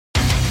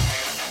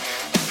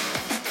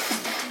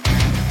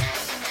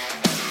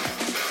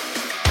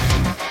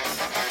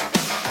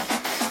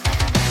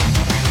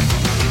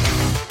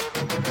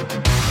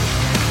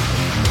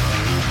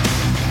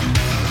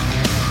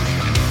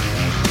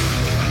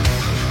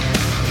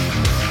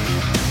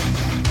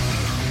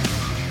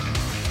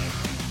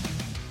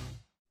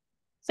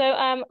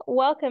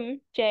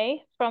Welcome,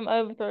 Jay from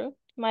Overthrow,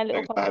 my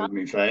little Thanks for podcast. having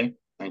me, Faye.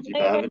 Thank you No,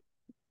 for you're welcome. having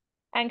me.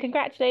 And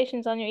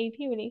congratulations on your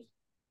EP release.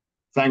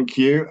 Thank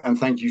you. And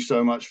thank you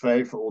so much,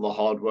 Faye, for all the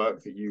hard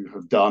work that you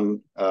have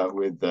done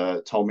with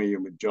Tommy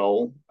and with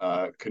Joel.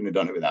 Couldn't have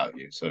done it without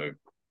you. So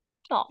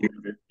Oh,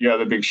 you have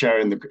a big share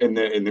in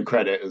the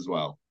credit as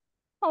well.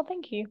 oh,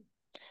 thank you.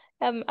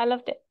 I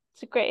loved it.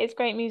 It's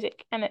great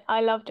music, and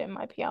I love doing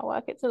my PR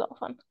work. It's a lot of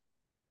fun.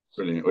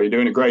 Brilliant. Well, you're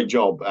doing a great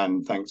job,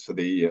 and thanks for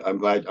the. I'm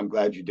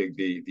glad you dig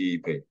the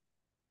EP.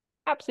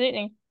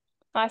 Absolutely.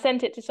 I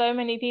sent it to so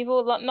many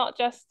people, not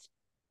just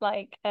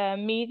like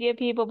media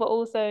people, but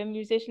also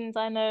musicians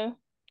I know,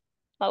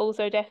 like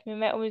also definitely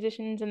metal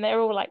musicians, and they're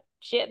all like,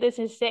 "Shit, this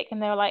is sick,"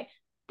 and they're like,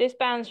 "This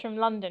band's from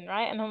London,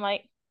 right?" And I'm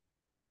like,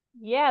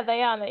 "Yeah,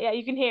 they are. Yeah,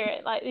 you can hear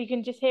it. Like you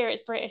can just hear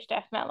it's British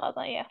death metal." I was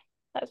like, "Yeah,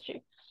 that's true."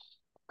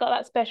 Got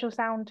that special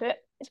sound to it.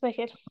 It's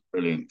wicked.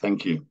 Brilliant.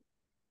 Thank you.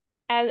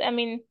 I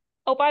mean,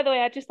 oh, by the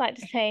way, I'd just like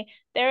to say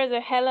there is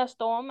a hella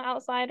storm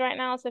outside right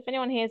now. So if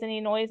anyone hears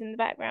any noise in the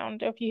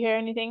background or if you hear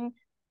anything,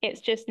 it's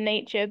just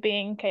nature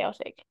being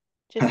chaotic.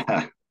 Just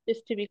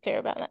just to be clear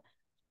about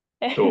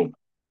that. Cool.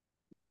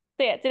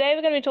 So yeah, today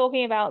we're going to be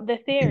talking about the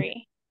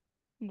theory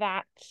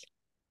that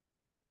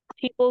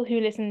people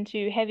who listen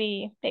to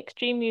heavy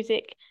extreme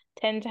music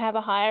tend to have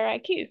a higher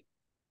IQ,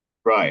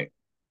 Right.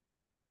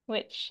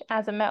 which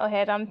as a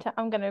metalhead,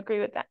 I'm going to agree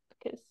with that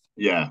because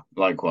Yeah.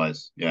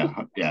 Likewise.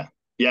 Yeah. Yeah.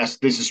 Yes,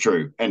 this is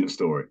true. End of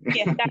story.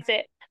 yeah, that's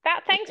it.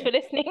 Thanks for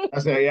listening.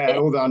 That's it. Yeah.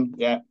 All done.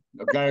 Yeah.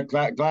 I'm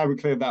glad we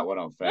cleared that one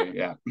up, Faye.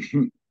 Yeah.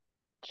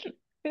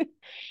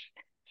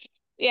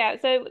 Yeah,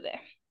 so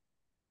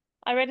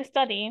I read a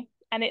study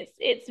and it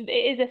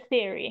is a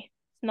theory.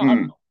 It's not a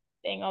Mm,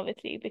 thing,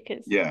 obviously,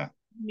 because yeah.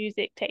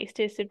 music taste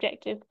is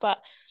subjective, but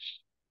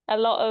a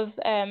lot of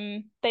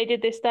they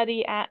did this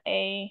study at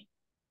a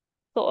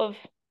sort of,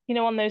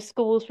 on those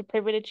schools for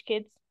privileged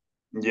kids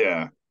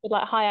Yeah. with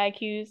like high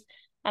IQs,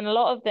 and a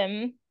lot of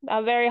them,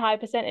 a very high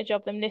percentage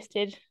of them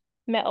listed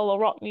metal or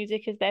rock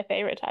music as their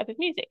favorite type of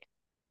music.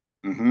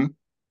 Hmm.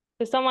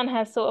 So someone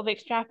has sort of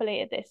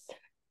extrapolated this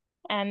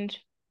and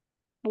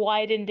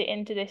widened it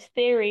into this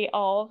theory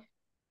of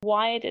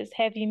why does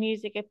heavy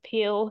music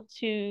appeal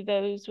to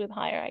those with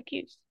higher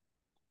IQs?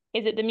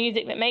 Is it the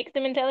music that makes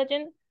them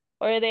intelligent,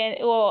 or are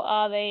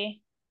they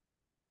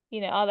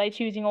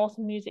choosing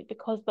awesome music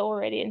because they're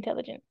already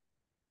intelligent?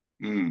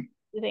 Mm.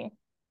 The thing.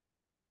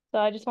 So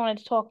I just wanted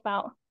to talk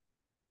about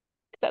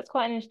that's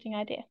quite an interesting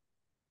idea.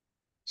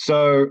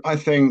 So I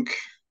think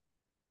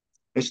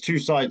there's two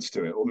sides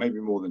to it, or maybe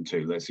more than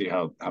two. Let's see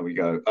how we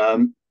go.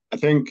 I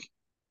think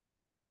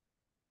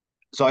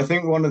so. I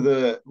think one of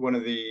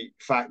the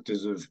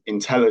factors of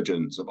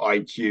intelligence of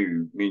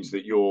IQ means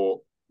that you're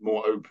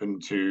more open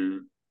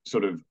to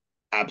sort of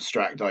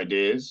abstract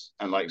ideas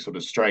and like sort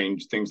of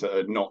strange things that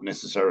are not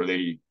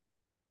necessarily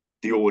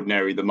the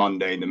ordinary, the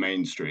mundane, the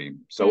mainstream. Mm,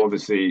 So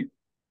obviously,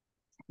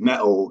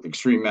 metal,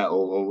 extreme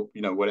metal,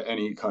 or what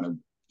any kind of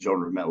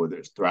genre of metal, whether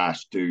it's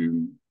thrash,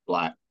 doom,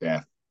 black,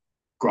 death,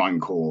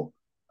 grindcore.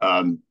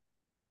 Um,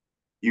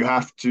 you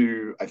have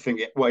to, I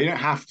think, well, you don't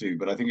have to,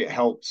 but I think it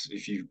helps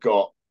if you've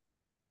got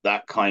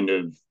that kind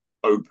of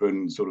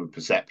open sort of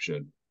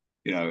perception,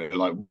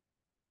 like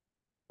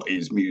what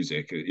is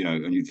music,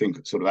 and you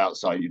think sort of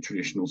outside your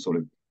traditional sort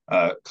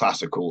of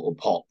classical or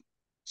pop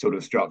sort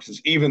of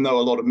structures, even though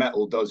a lot of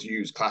metal does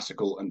use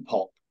classical and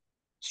pop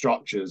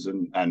structures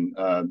and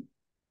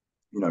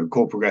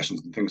chord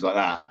progressions and things like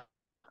that.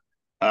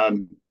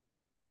 Um,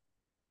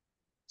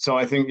 so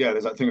I think, yeah,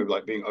 there's that thing of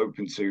like being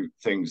open to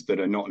things that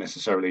are not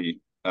necessarily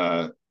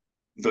the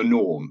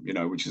norm,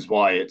 which is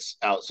why it's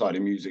outside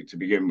of music to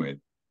begin with.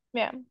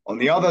 yeah. On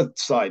the other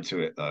side to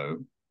it, though,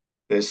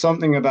 there's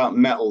something about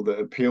metal that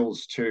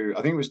appeals to.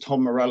 I think it was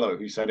Tom Morello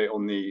who said it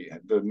on the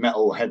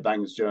Metal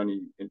Headbangers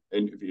Journey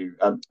interview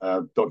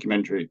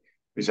documentary.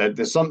 He said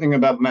there's something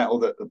about metal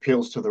that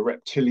appeals to the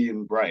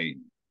reptilian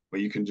brain,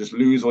 where you can just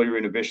lose all your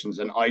inhibitions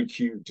and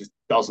IQ just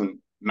doesn't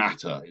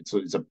matter. It's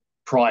a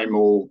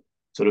primal,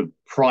 sort of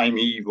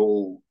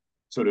primeval,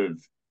 sort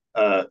of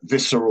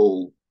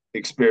visceral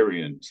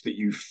experience that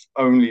you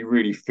only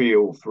really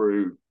feel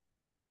through,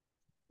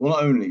 well,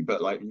 not only,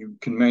 but like you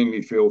can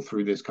mainly feel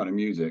through this kind of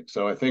music.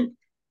 So I think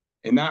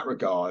in that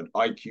regard,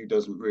 IQ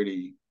doesn't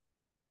really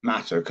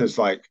matter because,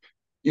 like,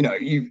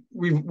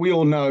 we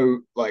all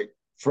know like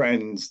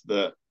friends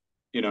that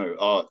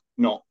are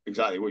not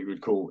exactly what you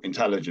would call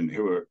intelligent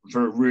who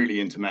are really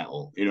into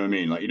metal. You know what I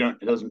mean? Like,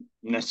 it doesn't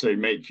necessarily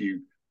make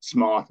you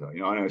smarter.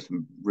 I know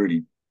some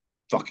really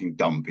fucking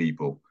dumb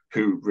people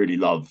who really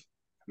love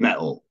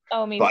metal.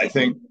 Oh, me But I too.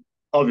 think,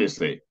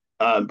 obviously,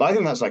 but I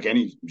think that's like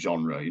any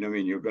genre. You know what I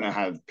mean? You're going to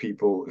have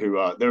people who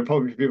are, there are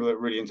probably people that are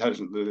really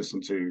intelligent that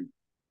listen to,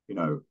 you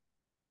know,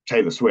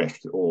 Taylor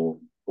Swift or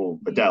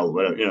Adele,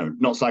 whatever,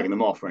 not slagging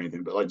them off or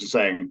anything, but like just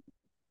saying,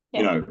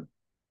 you Yeah, know,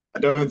 I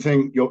don't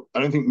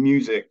think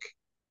music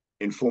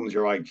informs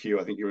your IQ.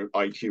 I think your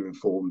IQ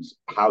informs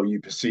how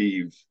you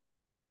perceive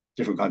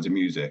different kinds of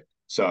music.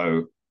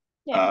 So,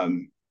 yeah.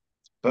 um,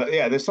 but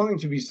yeah, there's something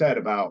to be said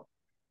about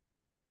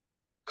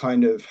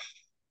kind of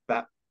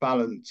that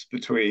balance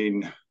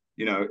between,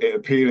 you know, it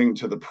appealing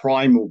to the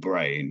primal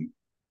brain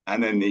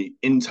and then the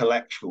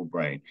intellectual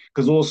brain.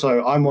 Because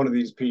also, I'm one of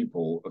these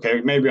people,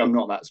 okay, maybe I'm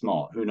not that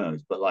smart, who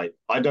knows? But like,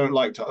 I don't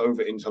like to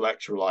over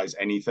intellectualize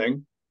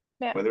anything,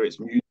 Yeah. whether it's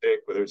music,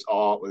 whether it's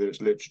art, whether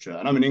it's literature.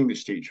 And I'm an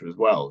English teacher as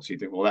well. So you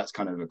think, well, that's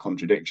kind of a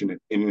contradiction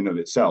in and of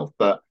itself.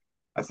 But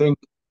I think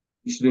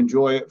you should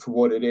enjoy it for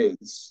what it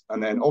is.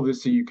 And then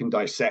obviously you can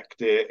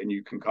dissect it and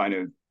you can kind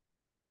of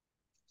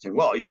say,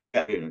 well,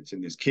 yeah, you know, it's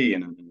in this key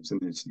and it's in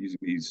this using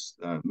these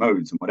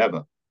modes and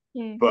whatever.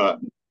 Mm. But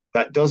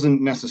that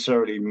doesn't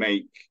necessarily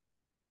make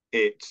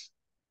it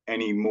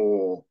any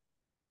more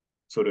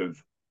sort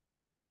of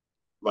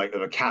like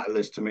of a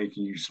catalyst to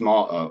making you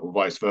smarter or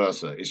vice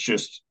versa. It's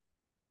just,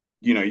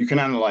 you know, you can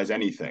analyze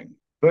anything.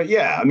 But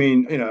yeah, I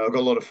mean, you know, I've got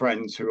a lot of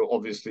friends who are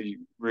obviously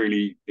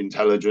really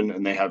intelligent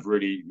and they have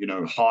really, you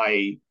know,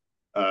 high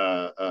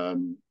uh,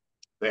 um,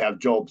 they have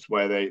jobs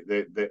where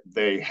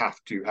they have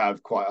to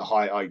have quite a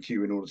high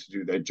IQ in order to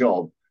do their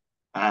job,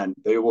 and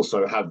they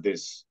also have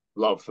this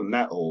love for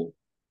metal.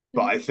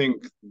 But Mm. I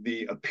think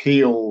the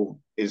appeal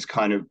is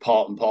kind of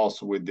part and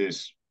parcel with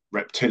this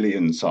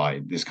reptilian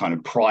side, this kind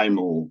of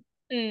primal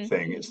Mm.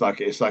 thing. It's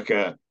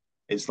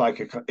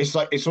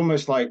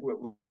almost like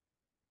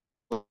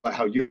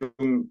how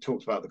Jung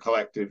talks about the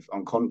collective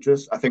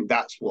unconscious. I think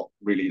that's what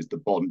really is the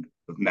bond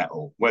of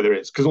metal. Whether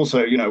it's because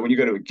also, you know, when you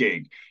go to a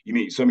gig, you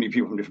meet so many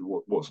people from different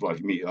walks of life.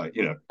 You meet like,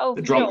 you know, Oh,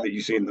 the for drummer sure. that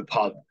you see in the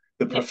pub,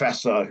 the Yeah.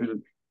 professor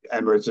who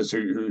emeritus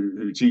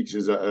who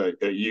teaches at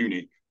a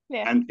uni,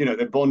 Yeah. and you know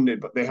they're bonded,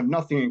 but they have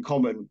nothing in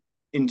common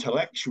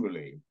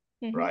intellectually,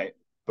 Mm-hmm. right?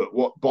 But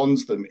what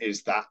bonds them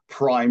is that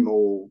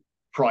primeval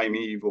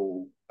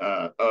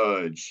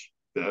urge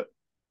that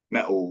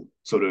metal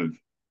sort of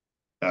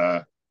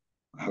uh,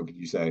 how could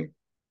you say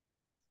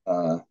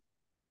uh,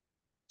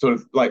 sort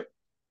of like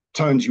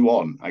turns you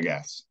on, I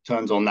guess,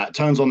 turns on that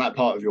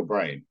part of your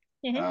brain.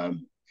 Mm-hmm.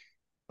 Um,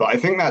 but I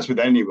think that's with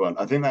anyone.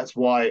 I think that's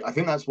why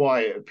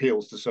it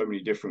appeals to so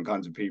many different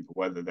kinds of people,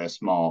 whether they're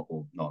smart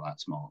or not that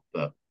smart.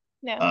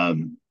 Yeah.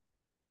 Um,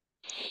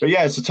 but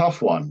yeah, it's a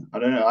tough one. I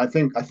don't know. I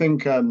think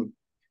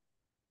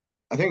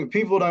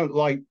people don't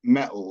like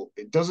metal.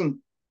 It doesn't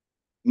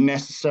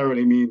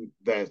necessarily mean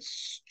they're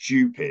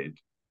stupid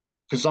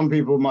because some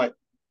people might,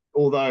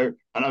 although,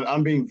 and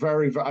I'm being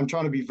I'm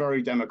trying to be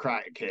very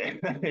democratic here.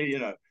 You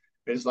know,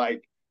 it's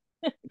like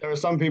there are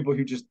some people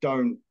who just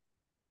don't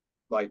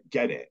like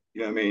get it.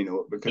 You know what I mean?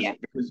 Or Yeah.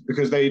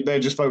 because they're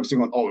just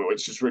focusing on, oh,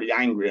 it's just really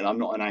angry, and I'm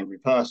not an angry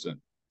person.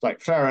 It's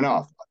like fair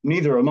enough.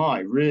 Neither am I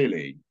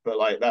really, but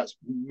like that's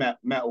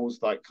metal's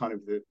like kind of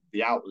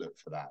the outlet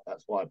for that.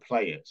 That's why I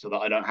play it so that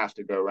I don't have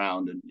to go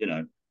around and, you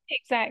know,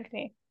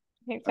 Exactly.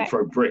 and Exactly.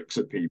 throw bricks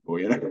at people.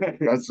 You know,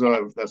 that's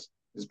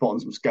just put on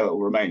some skeletal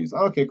remains.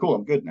 Okay, cool.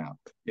 I'm good now.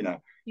 You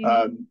know, Mm.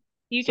 um,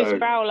 You just so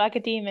growl like a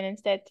demon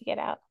instead to get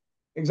out.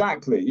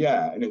 exactly,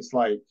 yeah, and it's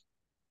like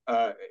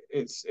uh,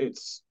 it's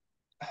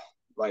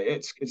like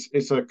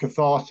it's a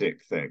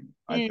cathartic thing,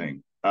 I Mm.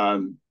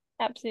 think.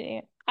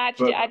 Absolutely.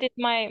 But I did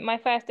my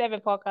first ever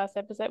podcast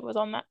episode was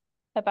on that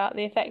about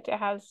the effect it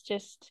has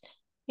just,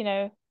 you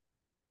know,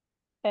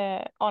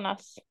 on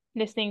us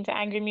listening to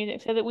angry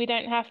music so that we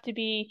don't have to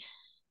be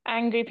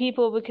angry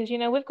people because, you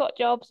know, we've got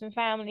jobs and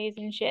families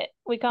and shit.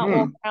 We can't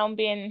walk mm, around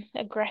being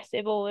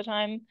aggressive all the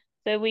time.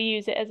 So we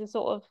use it as a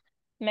sort of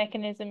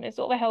mechanism. It's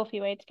sort of a healthy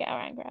way to get our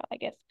anger out, I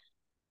guess.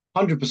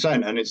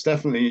 100%, and it's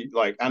definitely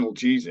like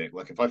analgesic.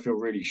 Like if I feel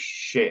really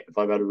shit, if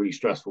I've had a really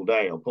stressful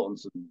day, I'll put on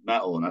some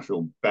metal and I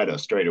feel better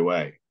straight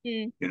away.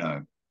 Mm. You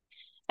know,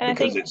 And I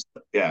because think it's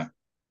yeah,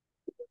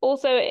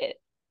 also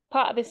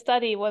part of this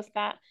study was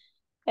that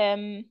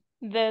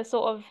the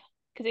sort of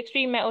because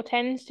extreme metal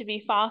tends to be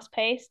fast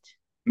paced,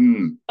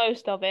 mm,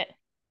 most of it.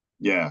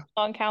 yeah,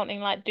 Not counting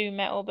like doom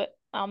metal, but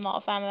I'm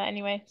not a fan of that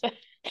anyway. So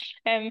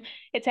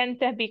it tends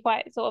to be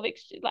quite sort of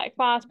like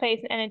fast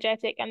paced and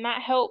energetic, and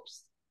that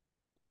helps.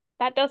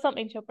 That does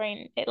something to your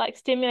brain. It like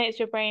stimulates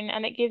your brain,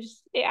 and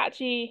it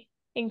actually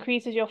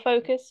increases your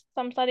focus.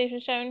 Some studies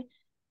have shown,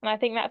 and I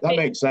think that that fits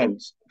makes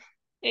sense.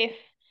 if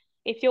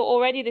if you're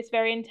already this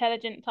very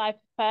intelligent type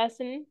of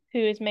person who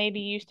is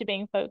maybe used to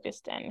being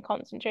focused and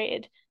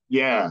concentrated,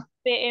 Yeah,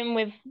 fit in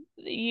with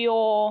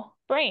your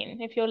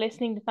brain if you're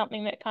listening to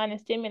something that kind of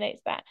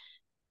stimulates that.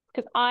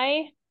 Because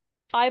I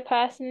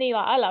personally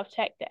like I love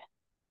tech death.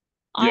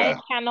 I yeah,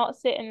 cannot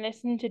sit and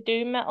listen to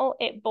doom metal.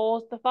 It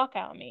bores the fuck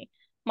out of me.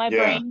 My yeah,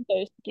 brain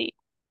goes to sleep.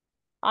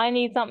 I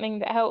need something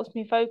that helps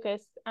me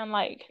focus and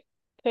like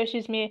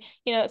pushes me.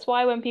 You know, it's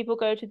why when people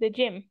go to the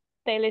gym,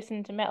 they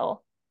listen to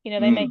metal. You know,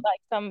 they make mm,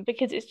 like some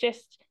because it's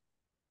just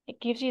it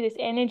gives you this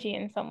energy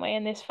in some way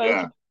and this focus.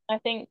 yeah. I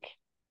think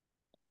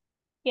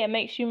yeah, it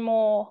makes you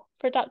more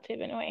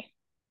productive in a way.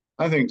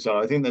 I think so.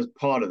 I think there's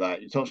part of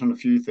that. You touched on a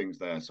few things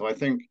there. So I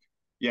think,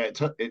 yeah,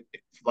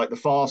 like the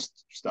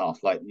fast stuff,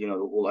 like you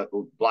know,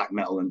 all black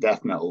metal and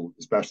death metal,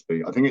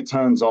 especially. I think it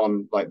turns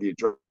on like the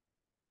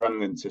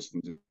adrenaline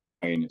systems of the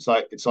brain.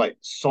 It's like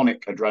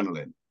sonic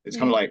adrenaline. It's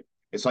kind of Mm, like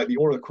it's like the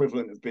aura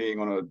equivalent of being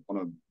on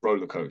a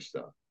roller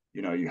coaster.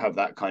 You know, you have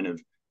that kind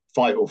of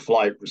fight or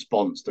flight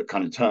response that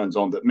kind of turns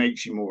on, that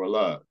makes you more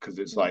alert, because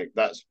it's Mm. like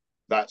that's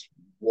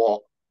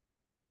what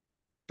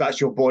that's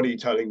your body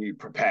telling you,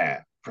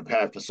 prepare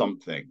for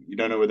something. You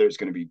don't know whether it's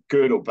going to be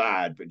good or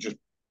bad, but just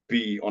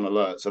be on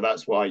alert. So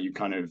that's why you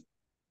kind of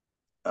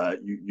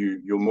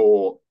you're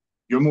more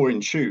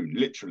in tune,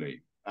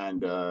 literally.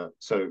 And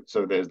so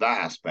there's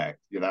that aspect,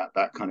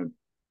 that kind of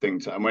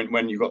thing. And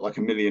when you've got like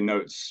a million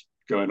notes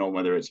going on,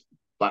 whether it's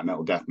black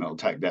metal, death metal,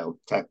 tech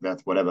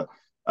death, whatever,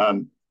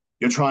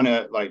 you're trying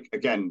to, like,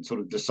 again, sort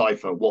of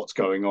decipher what's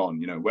going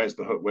on. Where's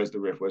the hook, where's the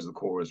riff, where's the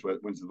chorus,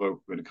 when's the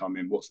vocal going to come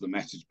in, what's the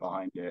message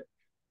behind it.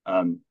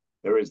 um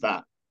there is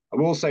that. I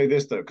will say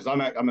this though, because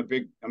I'm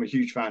a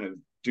huge fan of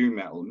doom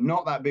metal,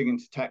 not that big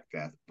into tech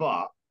death,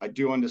 but I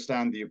do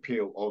understand the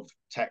appeal of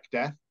tech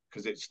death,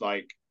 because it's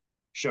like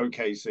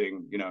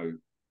showcasing,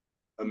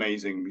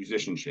 amazing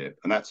musicianship,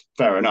 and that's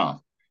fair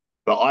enough.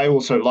 But I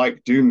also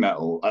like doom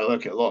metal. I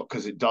like it a lot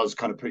because it does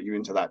kind of put you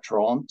into that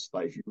trance.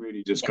 Like, if you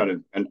really just kind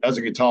of, and as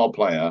a guitar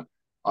player,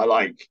 I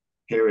like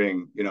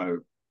hearing,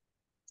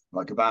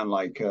 like a band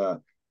like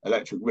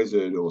Electric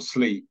Wizard or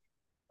Sleep,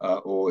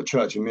 or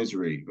Church of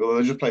Misery. Well,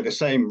 they just play the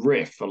same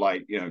riff for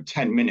like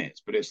 10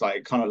 minutes, but it's like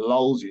it kind of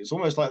lulls you. It's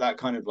almost like that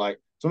kind of like,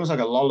 it's almost like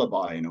a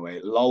lullaby in a way.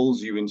 It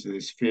lulls you into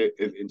this fear,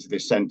 into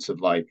this sense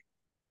of like,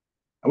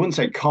 I wouldn't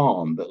say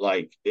calm, but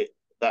like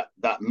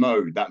that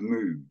mode, that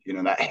mood,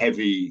 that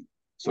heavy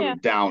sort Yeah.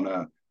 of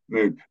downer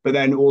mood. But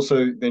then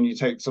also, then you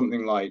take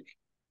something like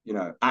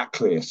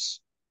Acleus,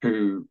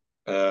 who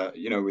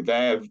with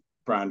their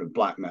brand of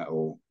black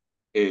metal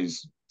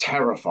is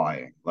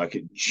terrifying. Like,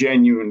 it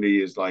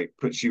genuinely is like,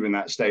 puts you in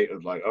that state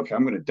of like, okay,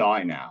 I'm going to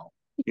die now.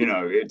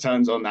 It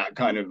turns on that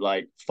kind of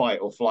like fight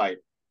or flight.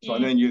 So,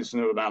 and Mm. then you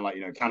listen to a band like,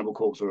 Cannibal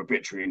Corpse or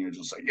Obituary, and you're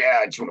just like, yeah,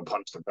 I just want to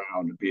punch the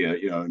ground and be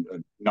a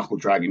knuckle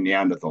dragging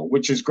Neanderthal,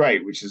 which is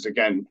great, which is,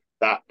 again,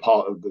 that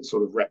part of the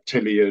sort of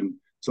reptilian,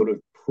 sort of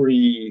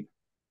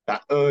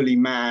that early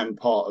man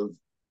part of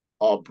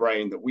our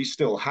brain that we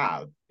still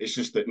have. It's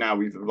just that now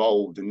we've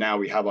evolved, and now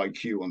we have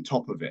IQ on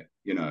top of it.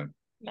 No.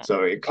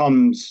 So it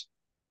comes,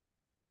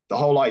 the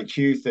whole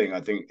IQ thing,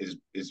 I think,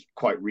 is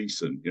quite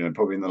recent,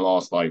 probably in the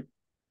last, like,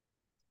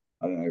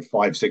 I don't know,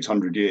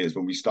 500-600 years,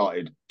 when we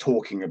started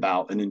talking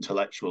about and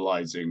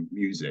intellectualizing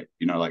music,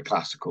 like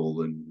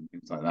classical and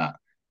things like that.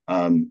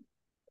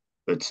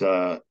 But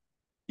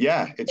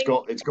yeah, it's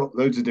got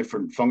loads of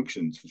different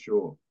functions for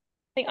sure.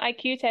 I think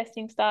IQ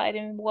testing started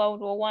in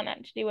World War I,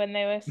 actually, when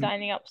they were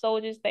signing up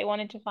soldiers. They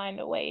wanted to find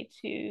a way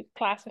to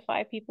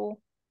classify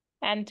people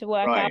and to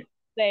work out Right. if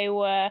they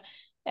were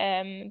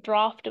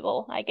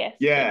draftable, I guess,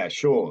 for Yeah,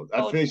 sure.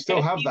 soldiers. They So still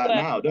if have you that were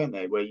now, don't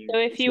they? Where so you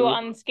if you were still,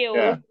 unskilled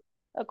yeah,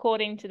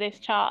 according to this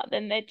chart,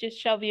 then they'd just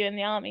shove you in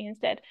the army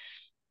instead.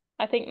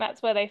 I think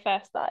that's where they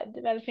first started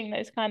developing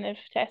those kind of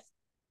tests.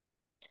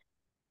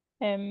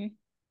 Um,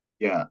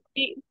 yeah,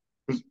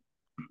 as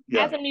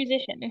yeah. a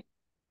musician,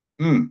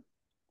 Mm.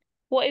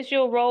 what is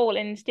your role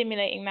in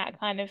stimulating that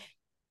kind of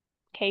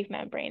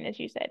caveman brain, as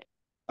you said?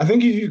 I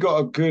think if you've got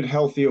a good,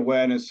 healthy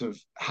awareness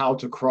of how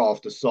to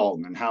craft a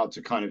song and how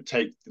to kind of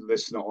take the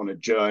listener on a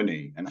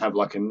journey and have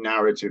like a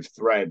narrative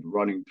thread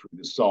running through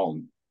the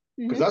song,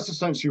 because Hmm. that's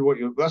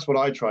essentially that's what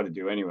I try to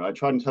do anyway. I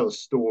try and tell a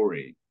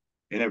story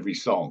in every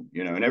song,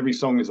 and every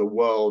song is a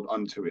world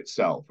unto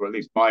itself, or at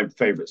least my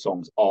favorite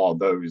songs are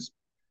those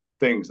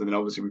things. And then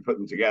obviously we put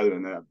them together,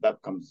 and then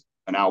that becomes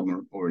an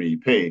album or an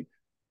EP.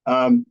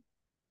 Um,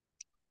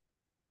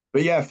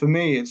 but yeah, for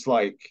me, it's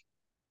like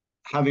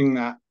having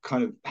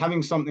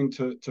something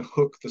to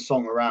hook the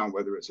song around,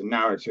 whether it's a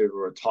narrative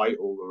or a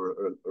title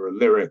or a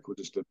lyric, or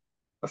just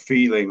a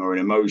feeling or an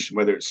emotion,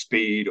 whether it's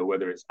speed or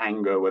whether it's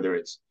anger, whether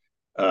it's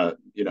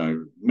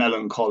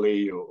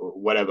melancholy or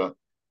whatever,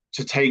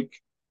 to take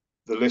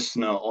the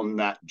listener on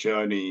that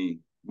journey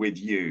with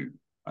you,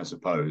 I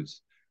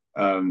suppose.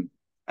 And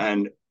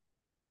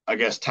I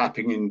guess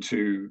tapping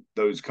into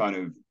those kind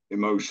of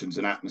emotions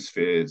and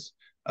atmospheres.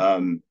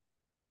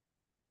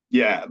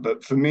 Yeah,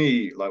 but for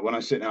me, like, when I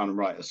sit down and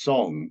write a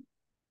song,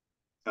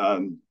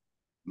 um,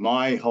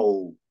 my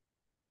whole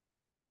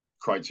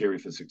criteria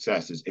for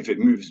success is, if it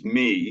moves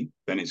me,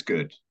 then it's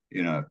good.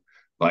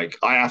 Like,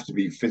 I have to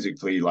be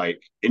physically,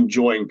 like,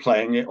 enjoying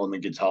playing it on the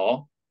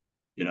guitar.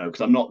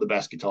 Because I'm not the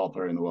best guitar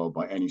player in the world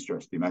by any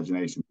stretch of the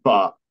imagination,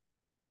 but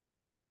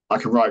I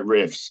can write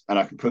riffs and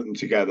I can put them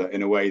together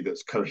in a way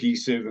that's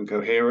cohesive and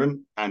coherent,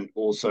 and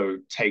also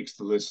takes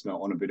the listener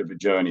on a bit of a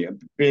journey. And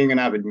being an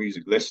avid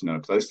music listener,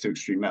 because I listen to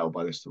extreme metal, but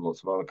I listen to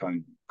lots of other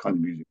kind of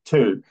music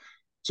too.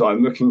 So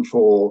I'm looking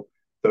for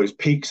those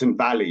peaks and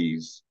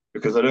valleys,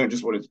 because I don't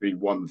just want it to be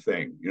one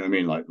thing. You know what I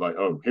mean? Like,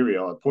 oh, here we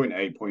are, point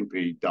A, point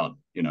B, done.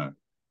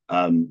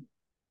 Um,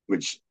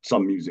 which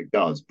some music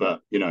does,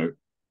 but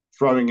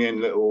throwing in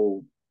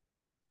little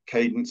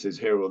cadences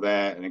here or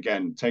there, and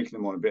again taking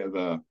them on a bit of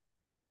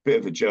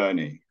a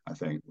journey, I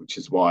think, which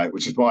is why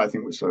I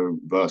think we're so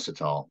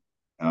versatile.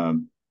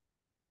 Um,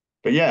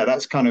 but yeah,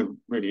 that's kind of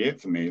really it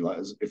for me. Like,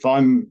 if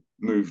I'm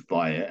moved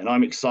by it and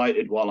I'm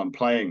excited while I'm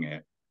playing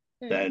it,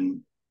 Mm.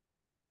 then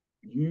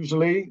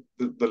usually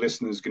the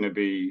listener's going to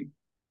be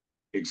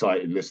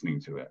excited listening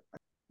to it.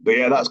 But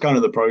yeah, that's kind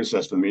of the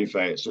process for me,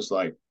 Faye. It's just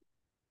like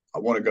I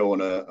want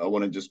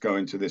to just go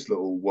into this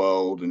little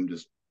world and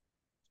just,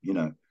 you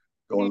know,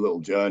 go on Mm, a little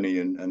journey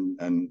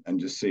and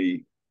just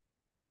see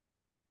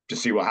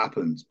what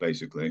happens,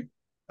 basically.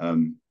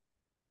 Um,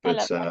 I but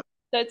love that.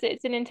 So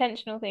it's an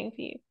intentional thing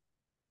for you.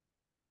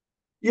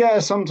 yeah,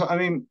 sometimes I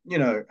mean,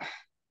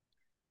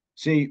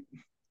 see,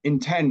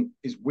 intent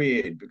is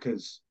weird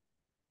because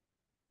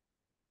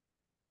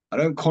I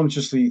don't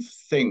consciously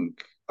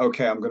think,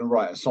 okay, I'm going to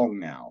write a song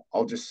now.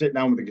 I'll just sit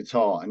down with the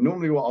guitar, and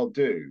normally what I'll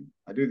do,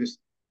 I do this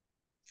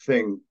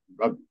thing.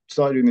 I've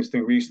started doing this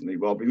thing recently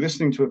where I'll be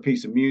listening to a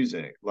piece of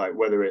music, like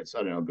whether it's, I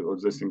don't know, but I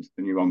was listening to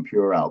the new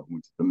Unpure album,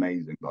 which is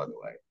amazing, by the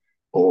way,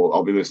 or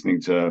I'll be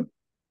listening to,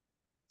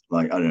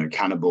 like, I don't know,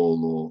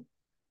 Cannibal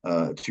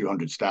or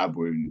 200 Stab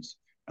Wounds,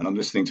 and I'm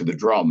listening to the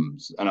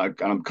drums, and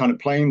I'm kind of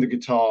playing the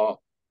guitar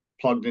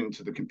plugged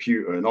into the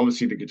computer, and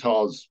obviously the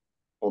guitars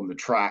on the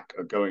track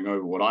are going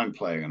over what I'm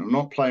playing, and I'm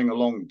not playing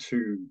along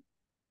to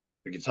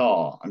the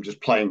guitar. I'm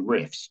just playing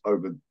riffs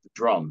over the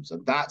drums,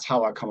 and that's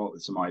how I come up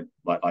with some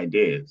like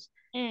ideas.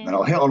 And then Mm,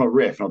 I'll hit on a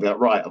riff, and I'll be like,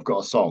 right, I've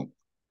got a song.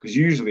 Because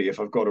usually, if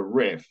I've got a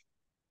riff,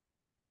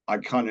 I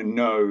kind of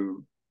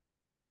know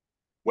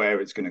where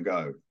it's going to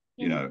go,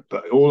 mm,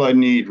 But all I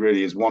need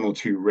really is one or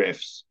two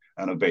riffs,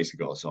 and I've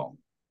basically got a song.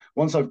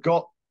 Once I've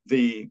got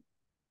the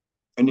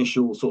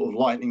initial sort of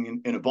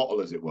lightning in a bottle,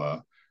 as it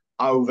were,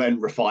 I'll then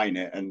refine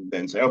it and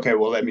then say, okay,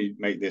 well, let me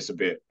make this a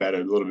bit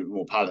better, a little bit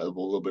more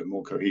palatable, a little bit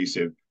more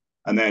cohesive.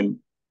 And then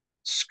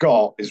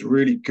Scott is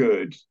really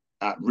good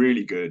at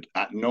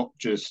not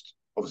just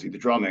obviously the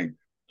drumming,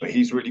 but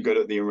he's really good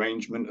at the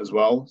arrangement as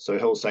well. So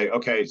he'll say,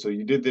 okay, so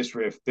you did this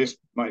riff, this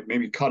might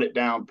maybe cut it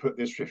down, put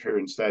this riff here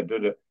instead,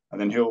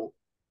 and then he'll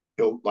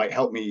like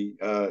help me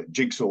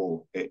jigsaw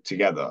it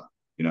together,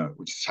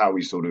 which is how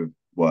we sort of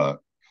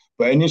work.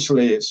 But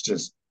initially, it's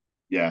just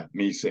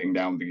me sitting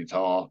down with the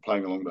guitar,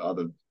 playing along the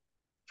other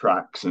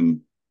tracks,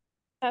 and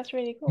that's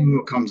really cool.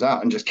 what comes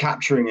out, and just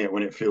capturing it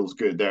when it feels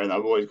good there. And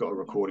I've always got a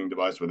recording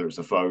device, whether it's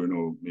a phone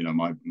or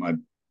my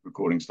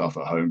recording stuff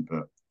at home.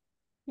 But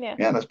Yeah,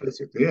 yeah, that's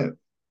basically it.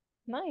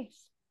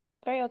 nice.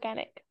 Very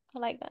organic. I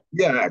like that.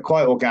 Yeah,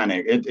 quite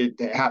organic. It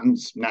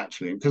happens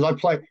naturally because I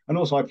play, and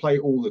also I play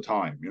all the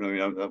time.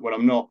 When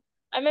I'm not,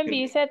 I remember you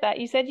know, you said that.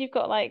 You said you've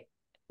got like,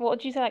 what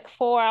did you say, like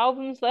 4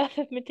 albums worth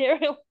of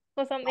material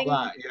or something?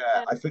 that.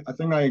 Yeah, I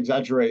think I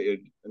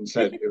exaggerated and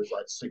said it was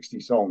like 60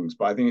 songs,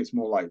 but I think it's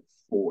more like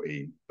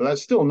 40. But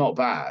that's still not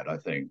bad. I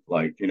think,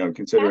 like That's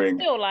considering.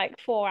 still like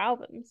 4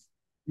 albums.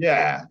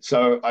 Yeah,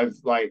 so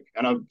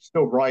and I'm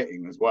still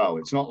writing as well.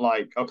 It's not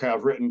like, okay,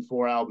 I've written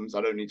 4 albums,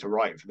 I don't need to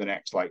write for the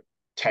next like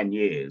 10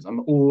 years.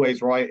 I'm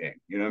always writing,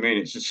 you know what I mean?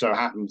 It just so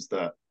happens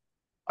that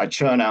I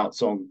churn out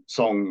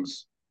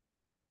songs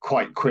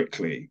quite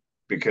quickly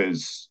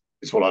because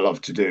it's what I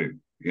love to do,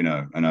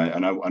 and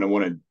I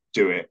want to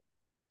do it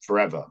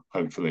forever,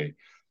 hopefully.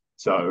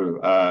 So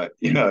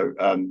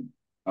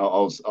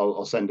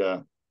I'll send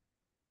a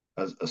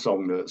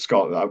song that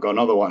Scott. I've got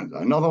another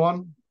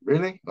one,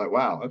 really? Like,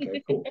 wow,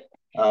 okay, cool.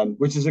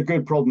 Which is a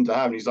good problem to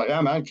have. And he's like, yeah,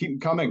 man, keep them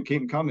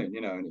coming,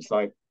 And it's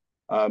like,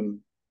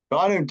 but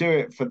I don't do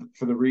it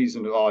for the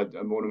reason that I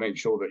want to make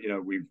sure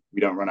that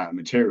we don't run out of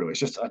material. It's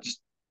just I just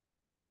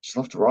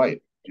love to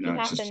write, It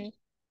just It's just happens.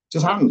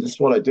 just Yeah, happens. It's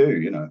what I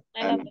do,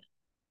 I love and it.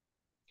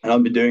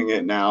 I've been doing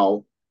it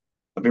now.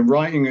 I've been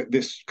writing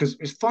this because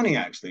it's funny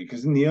actually,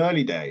 because in the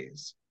early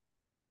days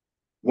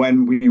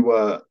when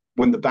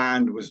the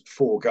band was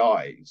four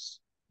guys,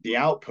 the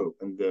output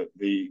and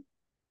the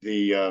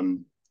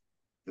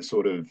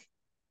sort of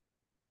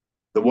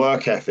the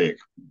work ethic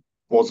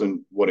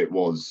wasn't what it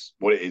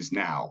is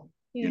now,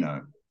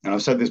 Mm. And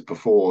I've said this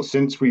before,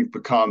 since we've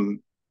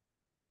become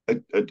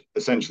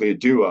essentially a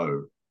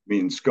duo, me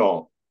and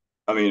Scott.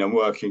 I mean, I'm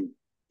working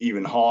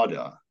even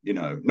harder,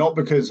 not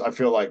because I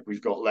feel like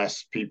we've got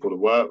less people to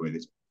work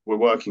with. We're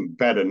working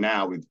better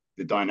now with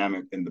the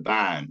dynamic in the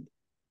band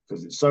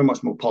because it's so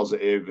much more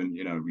positive, and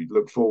we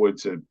look forward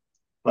to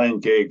playing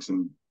gigs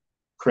and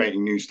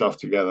creating new stuff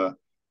together.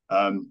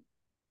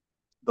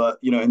 But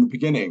in the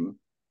beginning,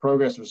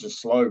 progress was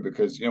just slow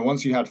because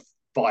once you had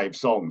 5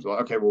 songs,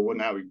 like, okay, well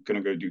now we're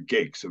going to go do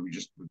gigs, so we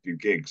just would do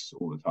gigs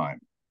all the time.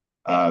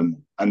 Yeah.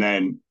 And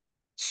then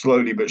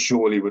slowly but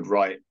surely would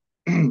write,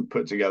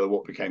 put together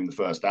what became the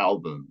first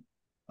album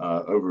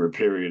over a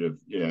period of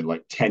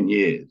like 10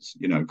 years,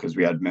 because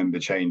we had member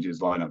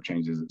changes, lineup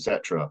changes,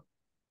 etc.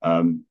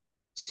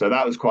 So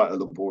that was quite a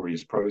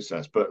laborious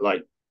process. But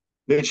like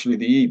literally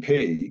the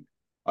EP,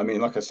 I mean,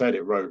 like I said,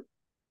 it wrote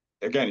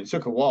again, it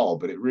took a while,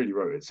 but it really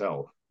wrote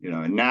itself,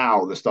 And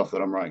now the stuff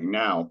that I'm writing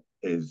now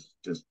is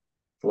just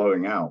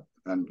flowing out.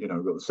 And we've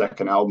got the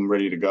second album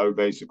ready to go,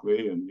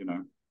 basically. And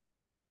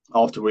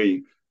after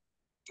we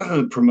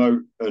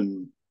promote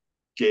and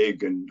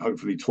gig and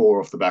hopefully tour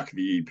off the back of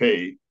the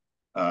EP,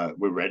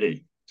 we're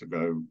ready to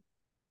go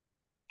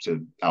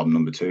to album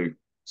number 2.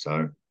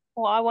 So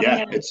Well, I want to yeah,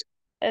 hear it it's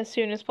as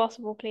soon as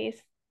possible,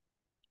 please.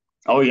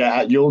 oh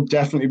yeah, you'll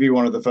definitely be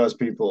one of the first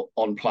people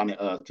on planet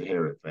Earth to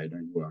hear it, Faye.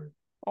 Don't worry.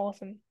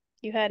 Awesome.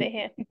 You heard it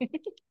here.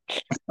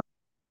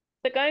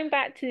 So going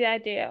back to the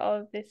idea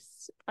of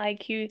this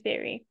IQ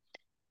theory,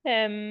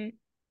 um,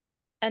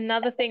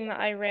 another thing that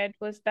I read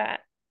was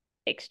that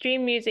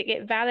extreme music,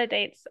 it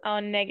validates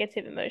our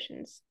negative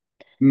emotions,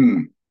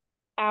 Hmm.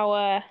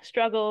 our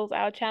struggles,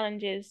 our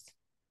challenges.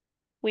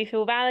 We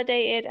feel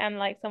validated and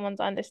like someone's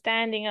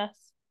understanding us,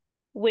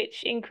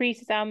 which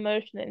increases our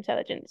emotional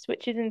intelligence,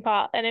 which is in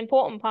part an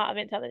important part of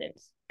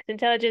intelligence. Because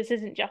intelligence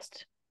isn't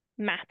just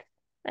math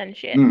and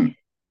shit, Hmm.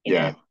 you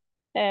know.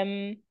 Yeah.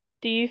 Um,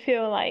 do you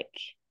feel like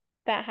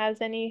that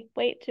has any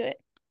weight to it?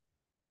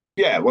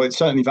 Yeah, well, it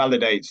certainly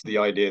validates the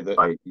idea that,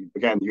 like,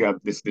 again, you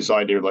have this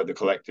idea of like the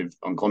collective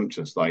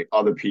unconscious, like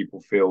other people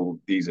feel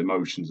these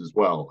emotions as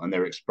well, and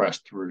they're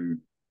expressed through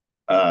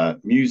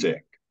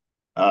music.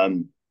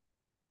 Um,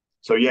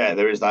 so yeah,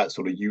 there is that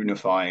sort of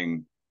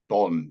unifying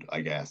bond,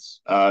 I guess.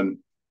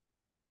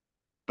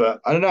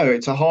 But I don't know,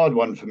 it's a hard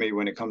one for me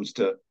when it comes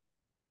to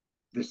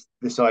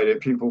this idea.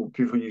 People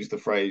use the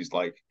phrase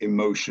like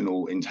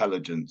emotional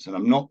intelligence, and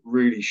I'm not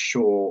really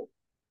sure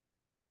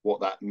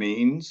what that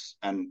means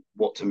and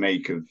what to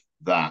make of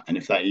that, and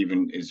if that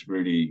even is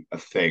really a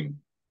thing.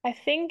 I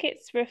think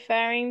it's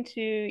referring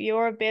to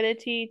your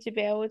ability to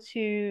be able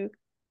to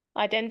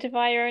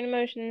identify your own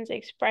emotions,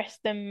 express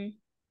them,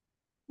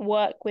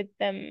 work with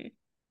them,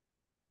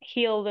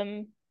 heal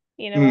them,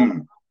 all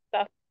Mm, that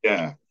stuff.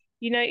 yeah,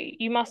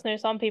 You must know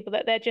some people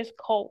that they're just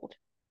cold.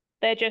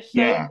 They're just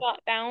so yeah, shut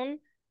down.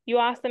 You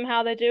ask them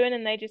how they're doing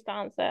and they just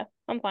answer,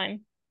 I'm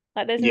fine.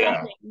 Like there's yeah.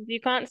 nothing.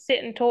 You can't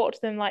sit and talk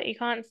to them. Like you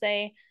can't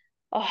say,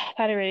 oh, I've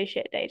had a really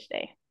shit day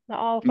today. Like,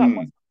 oh fuck,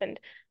 what's Mm, happened?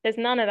 There's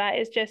none of that.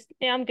 It's just,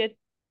 yeah, I'm good.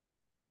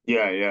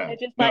 yeah, yeah. They're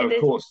just No, like of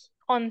this course.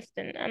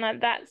 constant.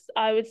 And that's,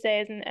 I would say,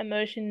 as an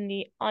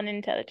emotionally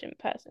unintelligent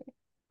person.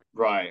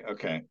 Right,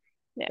 okay.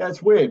 Yeah. Yeah,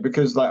 it's weird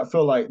because like I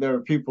feel like there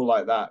are people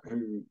like that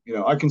who,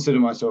 I consider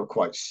myself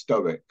quite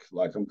stoic.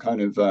 Like I'm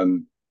kind of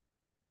one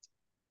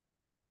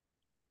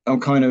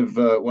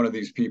of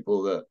these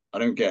people that I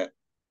don't get.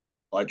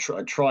 I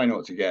try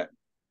not to get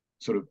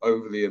sort of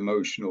overly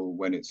emotional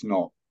when it's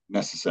not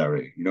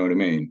necessary. You know what I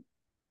mean?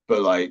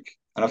 But like,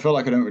 and I feel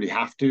like I don't really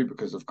have to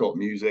because I've got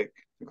music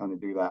to kind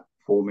of do that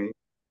for me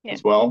Yeah.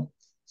 as well.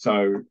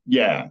 So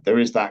yeah, there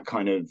is that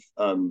kind of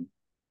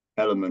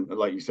element,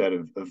 like you said,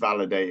 of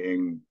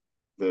validating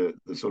the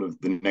sort of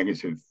the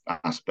negative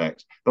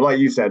aspects. But like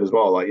you said as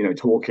well, like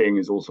talking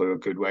is also a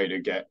good way to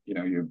get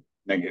your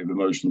negative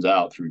emotions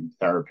out through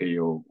therapy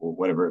or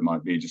whatever it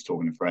might be, just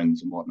talking to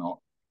friends and whatnot.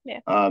 Yeah.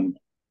 Um,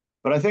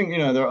 but I think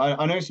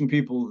I know some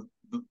people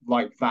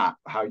like that,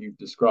 how you've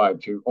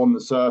described, who on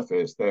the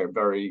surface they're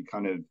very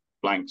kind of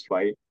blank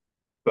slate,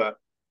 but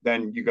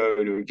then you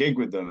go to a gig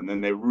with them and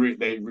then they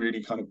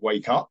really kind of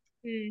wake up.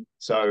 Mm,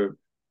 So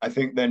I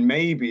think then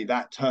maybe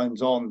that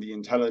turns on the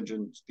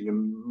intelligence, the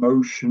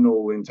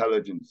emotional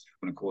intelligence, if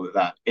you want to call it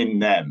that, in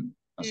them,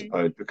 I mm,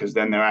 suppose, because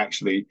then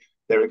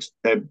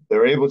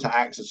they're able to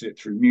access it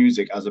through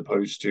music as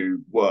opposed to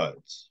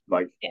words,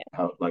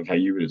 yeah. like how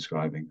you were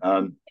describing.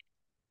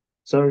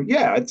 So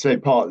yeah, I'd say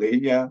partly,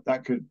 yeah,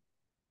 that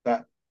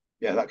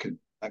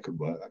that could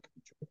work. That could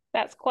be true.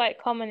 That's quite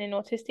common in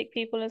autistic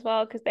people as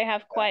well because they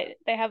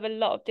have a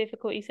lot of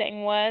difficulty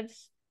setting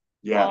words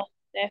Yeah, on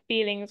their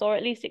feelings or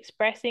at least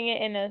expressing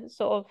it in a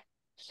sort of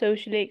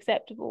socially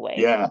acceptable way.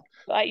 yeah,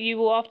 Like you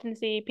will often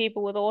see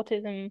people with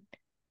autism,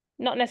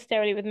 not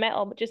necessarily with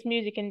metal, but just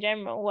music in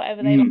general,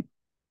 whatever they like,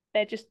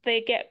 mm.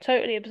 they get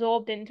totally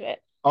absorbed into it.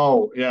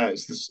 Oh yeah,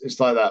 it's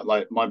like that.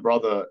 Like my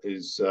brother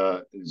is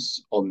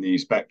on the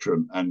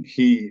spectrum, and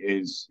he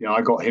is.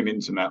 I got him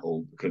into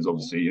metal because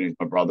obviously he's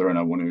my brother, and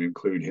I want to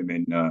include him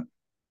in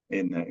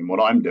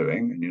what I'm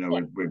doing. And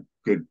Yeah. we're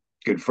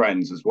good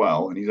friends as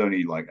well. And he's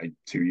only like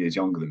 2 years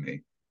younger than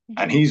me, Mhm.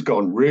 and he's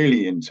gone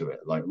really into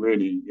it. Like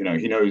really,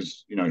 he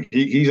knows.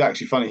 He's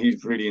actually funny.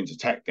 He's really into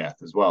tech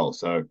death as well.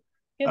 So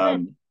Good man.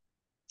 um,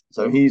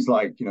 so he's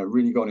like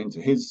really gone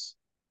into his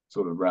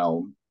sort of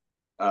realm.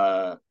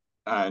 Uh,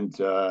 and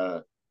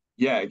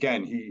yeah,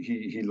 again,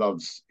 he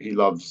loves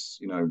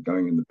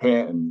going in the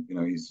pit, and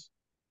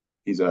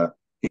he's a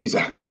he's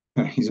a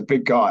he's a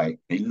big guy.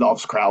 He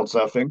loves crowd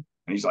surfing,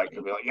 and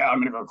he'll be like, yeah, I'm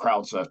gonna go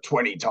crowd surf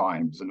 20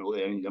 times, and all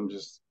that. And I'm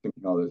just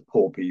thinking, oh, those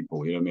poor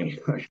people, you know what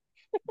I mean?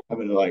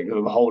 Having to like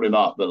hold him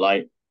up,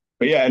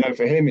 but yeah, no,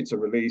 for him it's a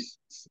release.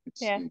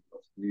 It's Yeah.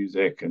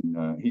 music,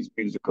 and he's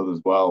musical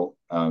as well.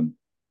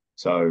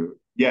 So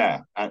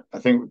yeah, I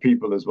think with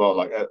people as well,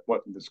 like at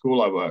the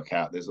school I work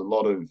at, there's a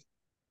lot of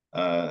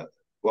uh,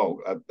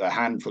 a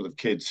handful of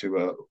kids who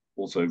are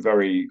also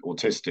very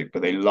autistic,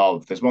 but they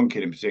love. There's one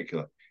kid in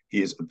particular.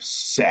 He is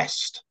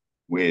obsessed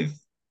with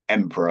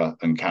Emperor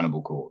and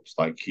Cannibal Corpse.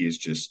 Like he is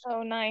just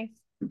Oh, nice.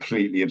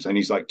 completely obsessed. And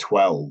he's like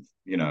 12.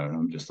 And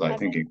I'm just like I bet.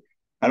 thinking,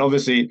 and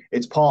obviously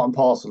it's part and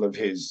parcel of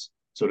his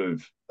sort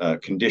of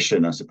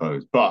condition, I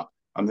suppose. But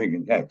I'm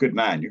thinking, yeah, good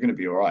man, you're going to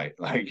be all right.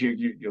 Like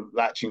you're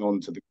latching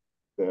on to the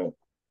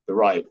the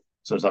right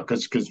sort of stuff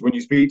because when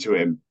you speak to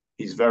him,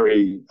 he's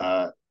very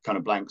kind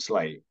of blank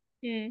slate.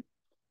 Mm,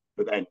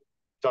 But then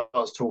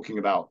starts talking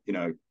about,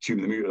 Tomb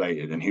of the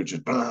Mutilated, and he'll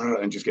just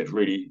and just gets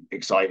really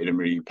excited and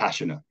really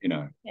passionate.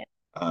 Yeah,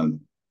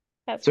 Um,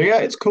 that's so fair. yeah,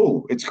 it's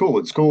cool. It's cool.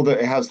 It's cool that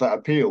it has that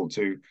appeal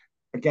to,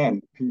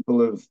 again,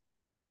 people of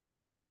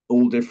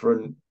all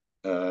different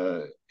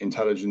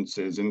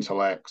intelligences,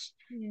 intellects,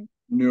 Mm.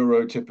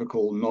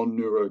 neurotypical,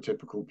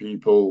 non-neurotypical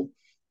people.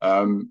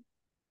 Um,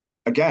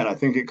 Again, I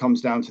think it comes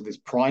down to this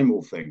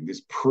primal thing,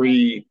 this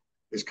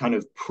kind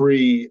of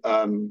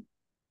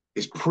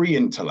this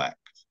pre-intellect,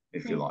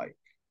 if you Mm. like,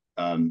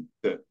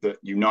 that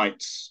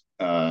unites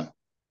the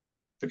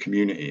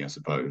community, I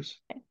suppose.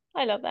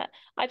 I love that.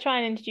 I try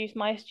and introduce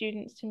my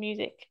students to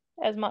music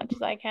as much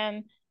as I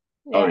can.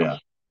 Oh Yeah,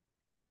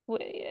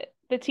 yeah.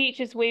 the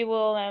teachers we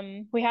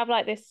have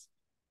like this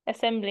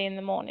assembly in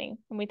the morning,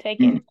 and we take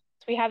it in. Mm.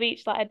 We have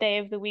each like a day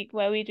of the week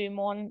where we do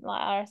more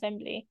like our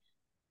assembly,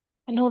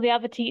 and all the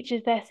other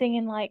teachers they're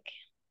singing like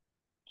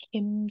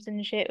hymns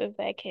and shit with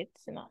their kids,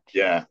 and I just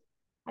Yeah.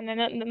 and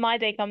then my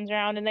day comes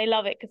around and they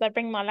love it because I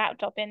bring my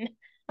laptop in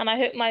and I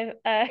hook my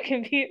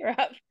computer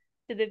up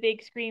to the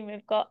big screen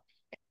we've got,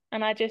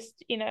 and I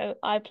just,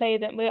 I play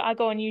them. I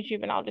go on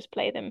YouTube and I'll just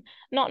play them.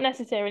 Not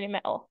necessarily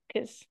metal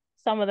because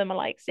some of them are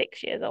like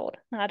 6 years old.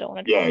 I don't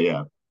want to Yeah. drop,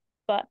 Yeah.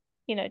 but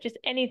just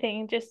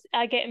anything. Just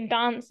I get them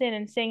dancing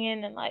and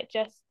singing and like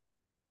just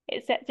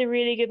it sets a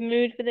really good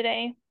mood for the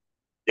day.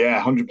 Yeah.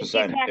 If you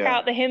 100%. crack Yeah.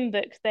 out the hymn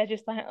books, they're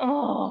just like,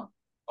 oh,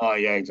 Oh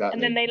yeah. and then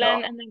Exactly. they No.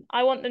 learn, and then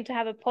I want them to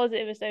have a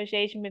positive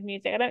association with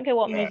music. I don't care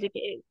what Yeah. music it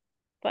is,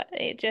 but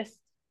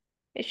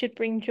it should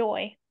bring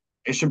joy.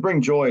 It should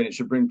bring joy, and it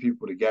should bring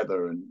people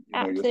together, and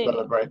Absolutely.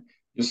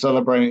 you're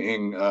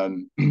celebrating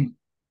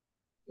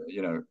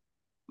you know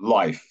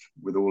life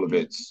with all of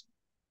Mm. its,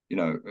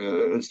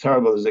 as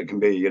terrible as it can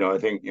be. I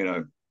think,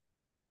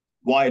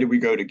 why do we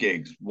go to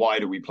gigs? Why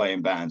do we play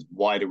in bands?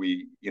 Why do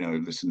we,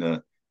 listen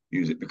to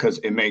music? Because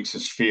it makes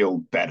us feel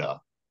better.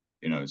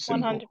 It's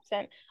simple.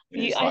 100%.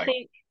 And it's I like,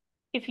 think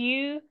if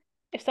you,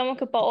 if someone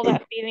could bottle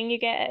that feeling you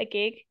get at a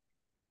gig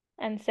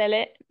and sell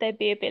it, they'd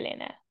be a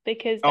billionaire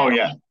because oh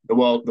yeah, the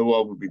world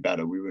would be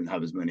better. We wouldn't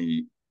have as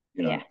many,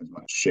 yeah, as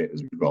much shit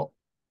as we've got,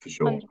 for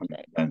sure,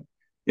 100%. 100%.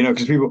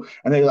 Because people,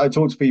 and I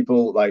talk to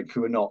people like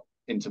who are not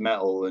into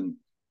metal, and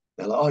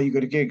they're like, oh, you go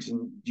to gigs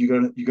and you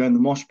go in the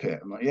mosh pit.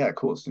 I'm like, yeah, of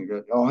course. And you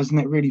go, oh, isn't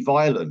it really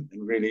violent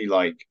and really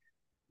like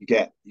you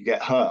get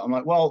hurt? I'm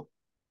like, well,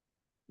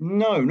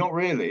 no, not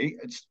really.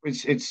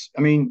 It's.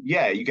 I mean,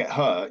 yeah, you get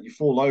hurt, you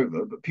fall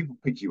over, but people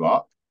pick you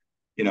up,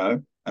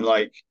 and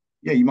like,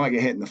 yeah, you might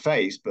get hit in the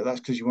face, but that's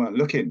because you weren't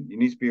looking. You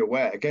need to be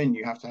aware. Again,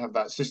 you have to have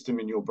that system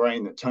in your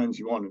brain that turns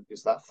you on.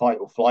 It's that fight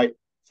or flight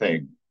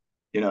thing,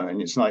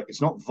 and it's like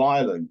it's not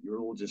violent. You're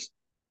all just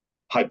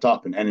hyped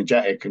up and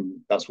energetic, and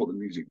that's what the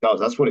music does.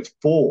 That's what it's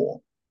for,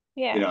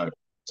 you Yeah, know.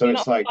 So you're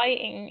it's not like,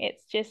 fighting.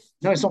 It's just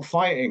no, it's not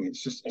fighting.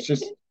 It's just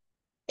it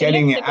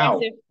getting looks it out.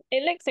 aggressive.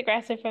 It looks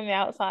aggressive from the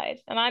outside,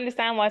 and I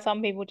understand why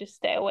some people just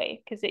stay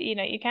away because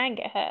you can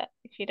get hurt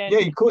if you Yeah,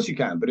 don't. of course you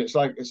can, but it's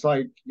like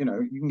you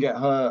can get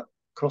hurt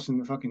crossing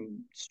the fucking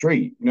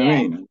street. You know what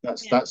I Yeah, mean?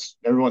 That's yeah. that's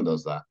everyone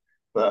does that.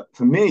 But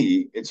for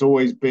me, it's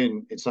always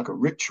been it's like a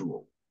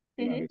ritual.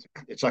 Hmm.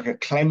 It's like a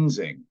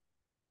cleansing.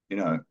 You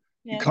know,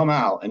 you Yeah. come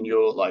out and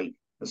you're like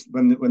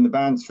when the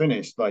band's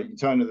finished, like you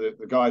turn to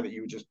the guy that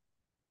you were just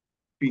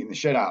beating the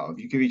shit out of.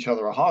 You give each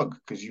other a hug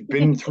because you've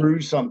been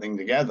through something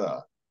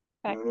together.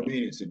 You know what I Exactly.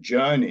 mean? It's a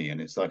journey,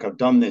 and it's like I've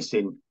done this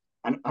and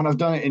I've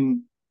done it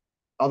in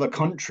other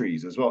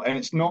countries as well. And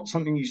it's not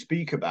something you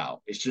speak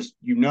about. It's just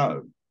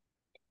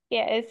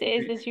Yeah, it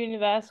is this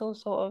universal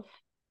sort of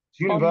it's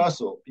bond.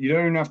 universal. You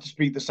don't even have to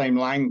speak the same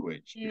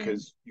language Mm,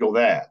 because you're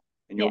there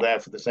and you're yeah. there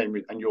for the same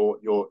and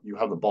you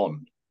have a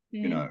bond.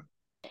 You Mm. know.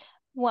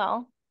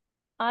 Well,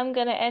 I'm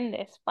gonna end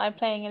this by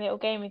playing a little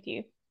game with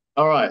you.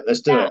 All right,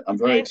 let's do That it. I'm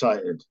very I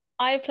excited.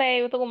 I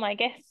play with all my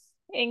guests,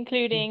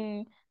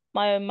 including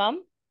my own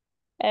mum,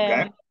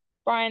 Okay.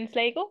 Brian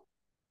Slagle,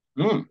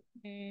 Mm,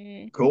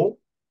 mm, cool.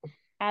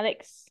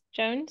 Alex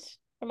Jones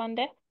from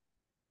Undeaf,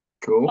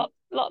 Cool.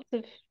 lots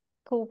of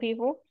cool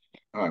people.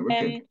 All right,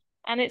 wicked. Um,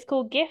 and it's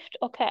called Gift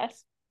or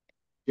Curse.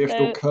 Gift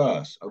or So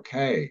curse.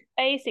 Okay.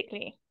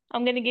 basically,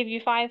 I'm gonna give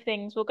you five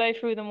things. We'll go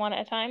through them one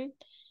at a time.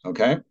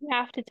 Okay. You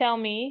have to tell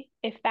me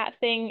if that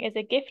thing is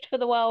a gift for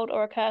the world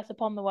or a curse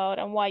upon the world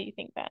and why you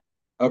think that.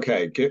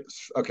 Okay.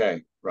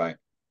 Okay. Right.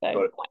 So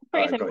Got it. All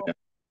pretty right. Got simple. it.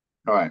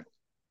 All right.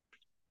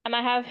 And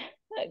I have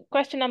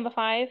question number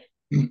five.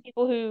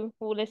 People who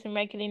will listen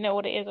regularly know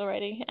what it is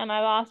already. And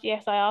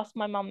yes, I asked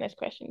my mum this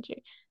question too.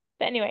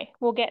 But anyway,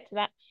 we'll get to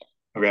that.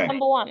 Okay.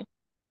 Number one,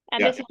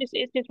 and Yeah.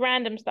 it's just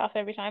random stuff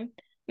every time.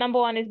 Number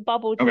one is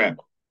bubble tea, Okay.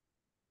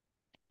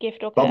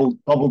 gift or curse.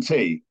 Bubble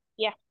tea.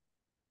 Yeah,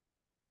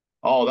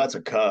 Oh, that's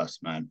a curse,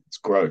 man. It's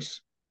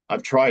gross.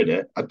 I've tried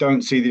it. I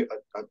don't see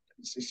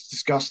it's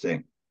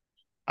disgusting.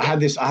 yeah.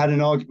 I had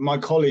an argument. My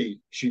colleague,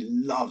 she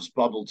loves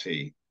bubble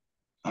tea.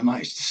 I'm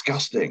like, it's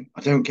disgusting.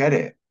 I don't get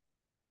it.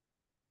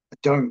 I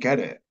don't get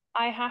it.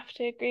 I have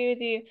to agree with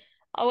you.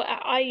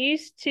 I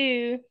used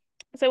to,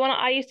 so when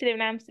I used to live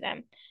in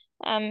Amsterdam,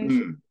 and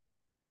Mm.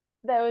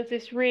 there was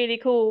this really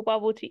cool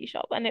bubble tea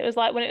shop, and it was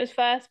like when it was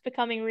first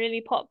becoming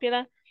really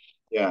popular.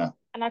 Yeah.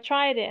 And I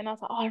tried it, and I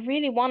was like, oh, I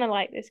really want to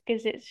like this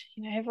because it's,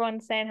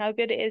 everyone's saying how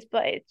good it is,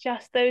 but it's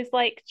just those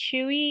like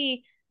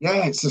chewy.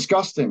 Yeah, it's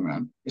disgusting,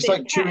 man. It's It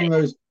like chewing can,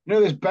 those,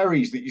 those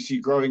berries that you see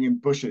growing in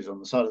bushes on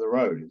the side of the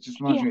road. It just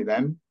reminds yeah, me of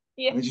them.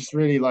 yeah. And they're just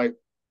really like,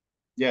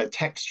 yeah,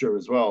 texture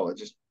as well.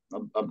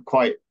 I'm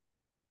quite,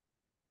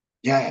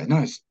 yeah, no,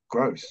 it's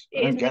gross.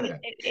 I It is don't get minging.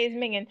 it. It is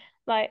minging.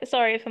 Like,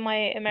 sorry for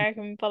my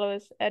American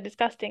followers.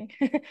 Disgusting.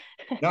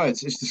 No,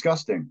 it's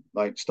disgusting.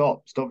 Like,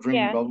 stop drinking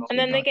Yeah, bubble and tea,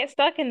 then they guys. get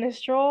stuck in the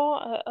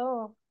straw.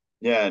 Oh,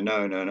 Yeah,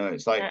 no.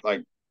 It's no,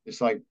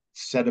 it's like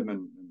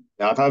sediment.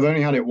 I've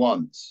only had it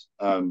once,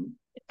 and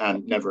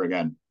never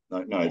again.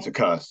 Like, no, yeah, it's a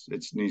curse.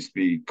 It needs to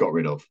be got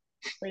rid of.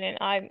 brilliant.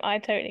 I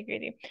totally agree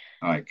with you.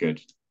 All right,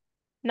 good.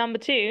 Number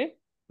two,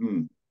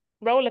 Hmm.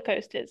 roller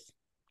coasters.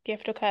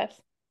 Gift or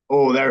curse?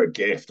 Oh, they're a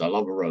gift. I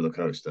love a roller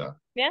coaster.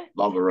 Yeah.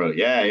 Love a roller.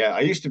 Yeah.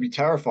 I used to be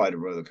terrified of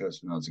roller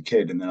coasters when I was a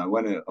kid, and then I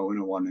went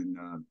on one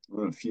I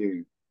went on a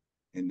few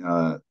in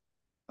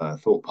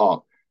Thorpe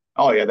Park.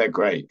 Oh yeah, they're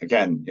great.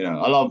 Again,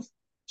 I love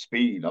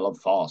speed. I love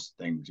fast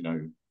things.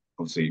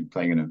 Obviously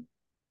playing in a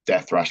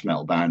death thrash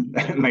metal band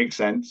makes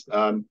sense.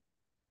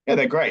 Yeah,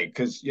 they're great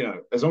because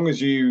as long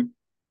as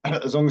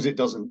as long as it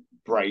doesn't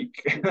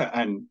break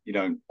and you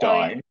don't Oh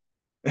yeah.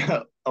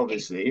 die,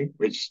 obviously,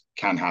 which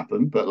can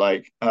happen. But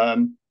like,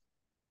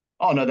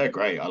 oh no, they're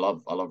great. I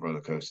love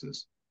roller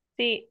coasters.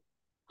 See,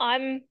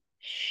 I'm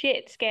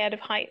shit scared of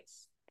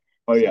heights.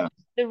 Oh So yeah,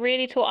 the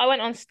really tall. I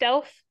went on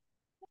stealth.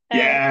 Uh,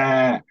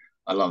 yeah.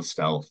 I love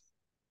stealth.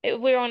 we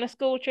were on a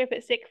school trip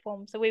at sixth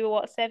form, so we were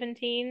what,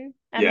 17,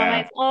 and my Yeah,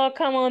 mates, oh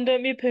come on,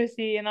 don't be a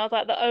pussy, and I was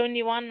like the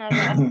only one. I was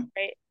like, oh,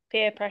 great,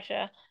 peer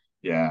pressure.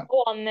 yeah.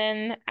 Go on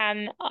then,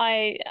 and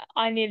I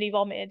nearly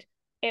vomited.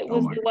 It Oh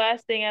was my the god.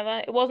 worst thing ever.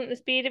 It wasn't the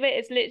speed of it.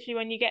 It's literally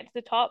when you get to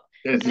the top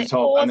It's and the it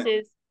top,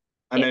 pauses.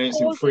 and It then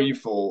it's in pauses. free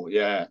fall.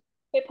 Yeah,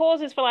 It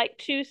pauses for like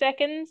 2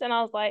 seconds, and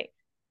I was like,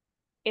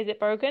 "Is it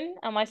broken?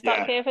 Am I stuck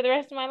yeah, here for the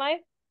rest of my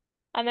life?"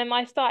 And then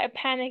I started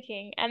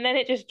panicking, and then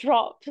it just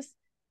drops,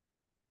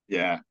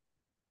 yeah,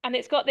 and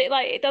it's got the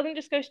like it doesn't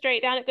just go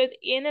straight down; it goes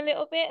in a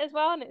little bit as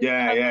well, and it's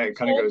I was yeah. like, It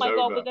kind of "Oh goes my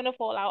God, we're over. gonna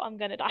fall out! I'm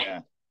gonna die."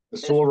 Yeah, the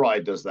saw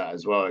ride does that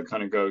as well. It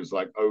kind of goes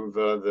like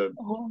over the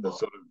Oh.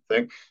 sort of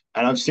thing.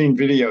 And I've seen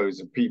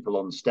videos of people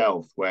on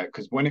stealth where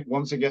because when it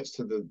once it gets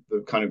to the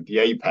kind of the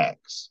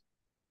apex,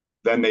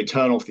 then they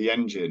turn off the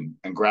engine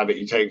and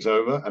gravity takes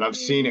over. And I've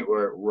seen it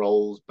where it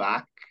rolls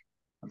back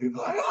and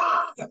people are like,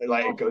 ah!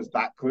 Like it Oh, goes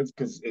backwards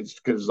because it's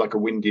like a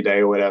windy day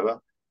or whatever.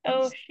 And oh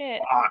it's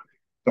shit! ah.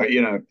 But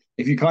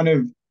if you kind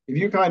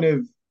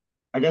of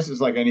I guess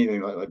it's like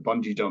anything like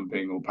bungee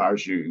jumping or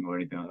parachuting or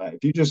anything like that.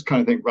 If you just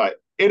kind of think, right,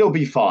 it'll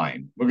be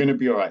fine. We're gonna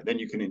be all right, then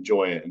you can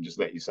enjoy it and just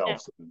let Yeah.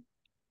 yourself sort of,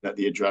 let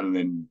the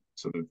adrenaline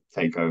sort of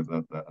take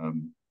over. But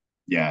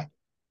yeah.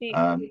 See,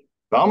 Um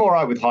but I'm all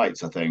right with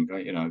heights, I think.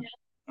 I'm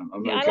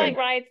yeah, I okay. like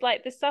rides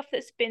like the stuff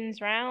that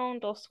spins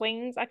round or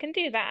swings. I can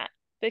do that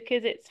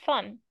because it's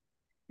fun.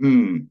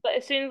 Hmm. But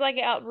as soon as I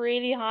get up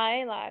really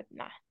high, like,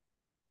 nah,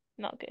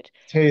 not good.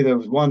 Tell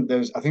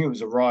you I think it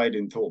was a ride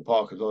in Thorpe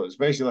Park as well. It's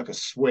basically like a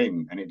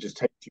swing and it just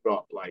takes you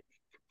up like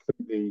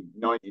the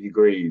 90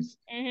 degrees.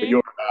 But Hmm.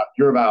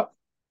 you're about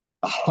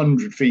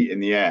 100 feet in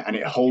the air and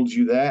it holds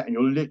you there and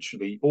you're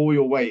literally all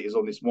your weight is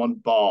on this one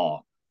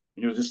bar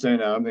and you're just standing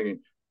there. I'm thinking,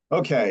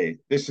 okay,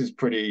 this is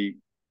pretty.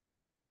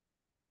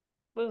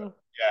 Ooh.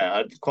 Yeah,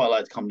 I'd quite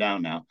like to come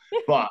down now,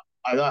 but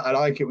I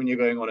like it when you're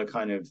going on a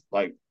kind of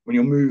like when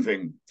you're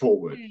moving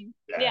forward. Mm.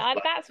 Yeah, Yeah,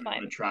 like that's on a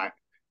fine. track,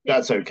 Yeah,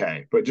 that's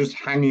okay. But just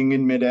hanging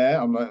in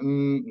midair, I'm like,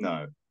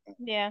 no.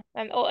 yeah,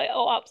 and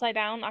or upside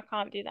down, I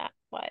can't do that.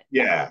 But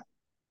yeah, Yeah,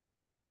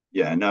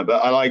 yeah, no.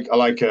 But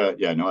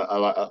yeah, no,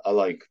 I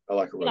like a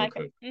you roller like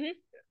it. coaster. Hmm.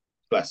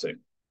 Blessing.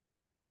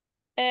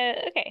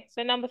 Okay,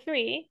 so number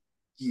three,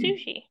 Hmm.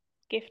 sushi,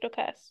 gift or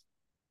curse?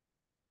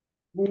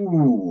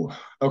 Ooh,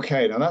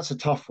 okay. Now that's a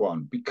tough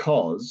one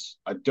because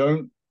I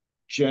don't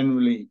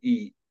generally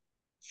eat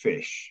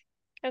fish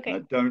and I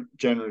Okay. don't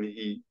generally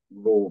eat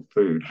raw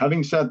food.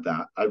 Having said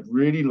that, I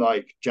really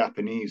like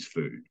Japanese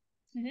food.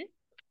 Hmm.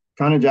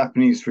 Kind of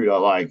Japanese food I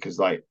like is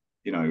like,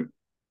 you know,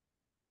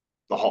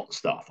 the hot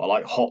stuff. I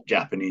like hot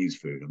Japanese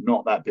food. I'm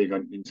not that big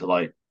into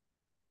like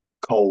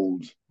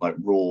cold, like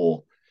raw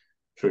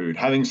food.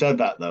 Having said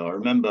that though, I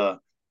remember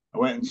I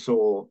went and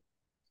saw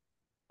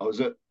I was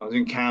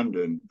in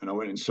Camden and I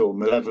went and saw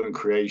Malevolent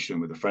Creation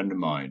with a friend of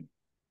mine.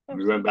 And Oh,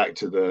 we sick. went back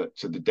to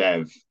the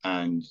dev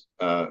and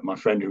my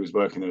friend who was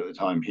working there at the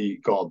time, he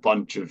got a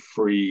bunch of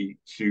free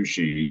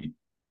sushi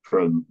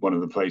from one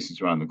of the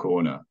places around the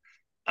corner.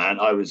 And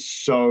I was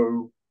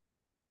so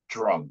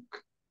drunk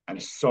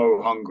and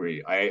so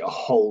hungry. I ate a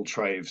whole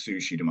tray of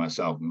sushi to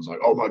myself and was like,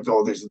 oh my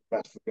God, this is the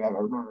best food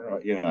ever.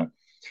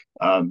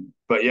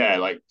 But yeah,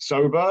 like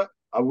sober,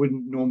 I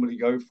wouldn't normally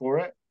go for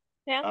it.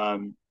 Yeah.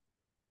 Um,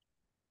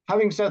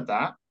 having said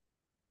that,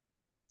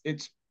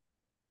 it's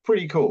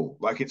pretty cool.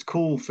 Like it's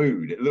cool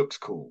food. It looks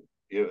cool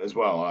as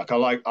well. Like I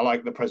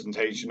like the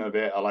presentation of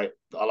it. I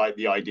like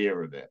the idea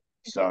of it.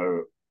 Hmm.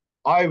 So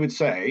I would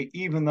say,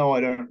 even though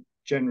I don't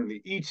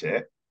generally eat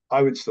it,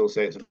 I would still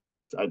say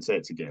I'd say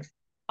it's a gift.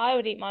 I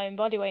would eat my own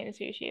body weight in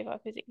sushi if I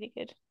physically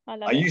could. I I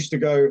love it. used to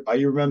go. I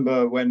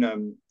remember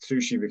when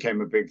sushi became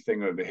a big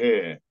thing over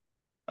here,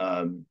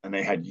 and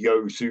they had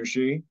yo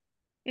sushi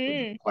with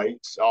the Mm.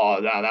 plates.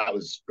 Oh, that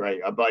was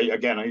great. But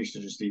again, I used to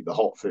just eat the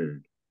hot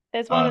food.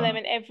 There's one of them Um,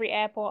 in every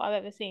airport I've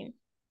ever seen.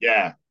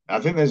 yeah, I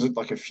think there's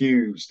like a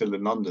few still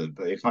in London,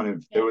 but it kind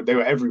of Yeah. they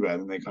were everywhere,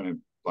 and they kind of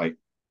like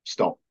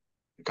stopped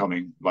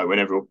coming. Like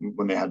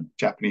when they had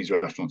Japanese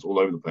restaurants all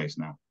over the place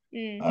now.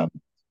 Mm. Um,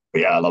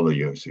 but yeah, I love the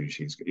yo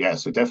sushi. Yeah,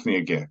 so definitely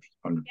a gift,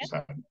 Yeah.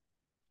 100%.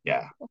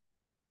 Yeah,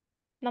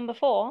 Number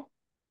four,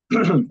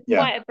 yeah.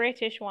 quite a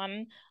British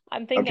one.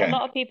 I'm thinking a Okay.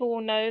 lot of people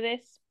will know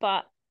this,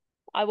 but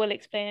I will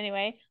explain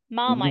anyway.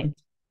 Marmite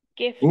Mm-hmm.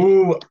 gift.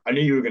 Ooh, I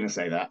knew you were going to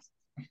say that.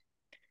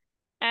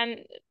 And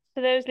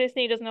for those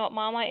listening who doesn't know what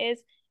Marmite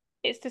is,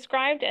 it's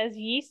described as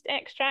yeast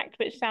extract,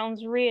 which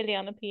sounds really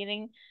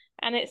unappealing.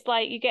 And it's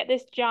like you get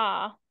this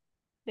jar,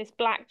 this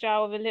black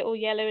jar with a little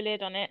yellow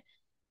lid on it,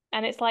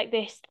 and it's like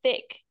this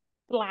thick,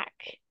 black,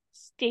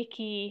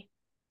 sticky,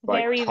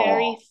 Like very, very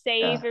tar. Yeah,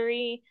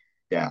 savory,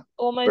 yeah. Very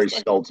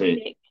almost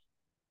salty.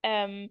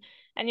 acidic.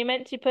 And you're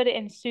meant to put it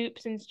in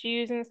soups and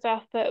stews and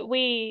stuff, but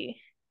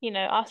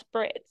us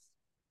Brits,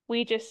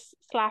 we just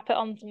slap it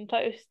on some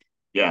toast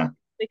Yeah,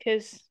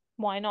 because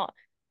why not?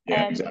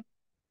 yeah, Um, exactly.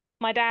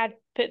 my dad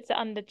puts it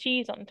under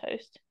cheese on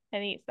toast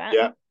and eats that.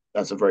 Yeah,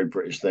 that's a very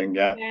British thing.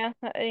 Yeah,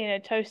 Yeah,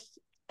 toast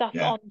stuff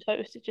yeah. on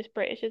toast is just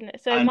British, isn't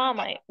it? So And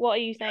Marmite, what are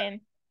you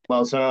saying?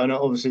 well, so and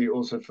obviously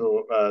also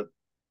for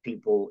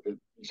people, you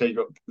say you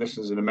got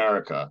listeners in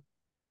America.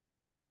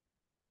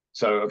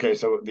 So okay,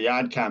 so the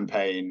ad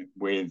campaign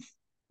with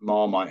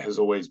Marmite has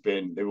always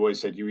been they've always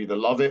said you either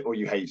love it or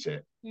you hate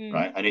it, Mm,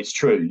 right? And it's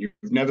true. You've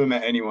never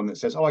met anyone that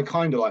says, "Oh, I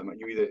kind of like it."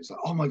 You either it's like,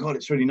 "Oh my god,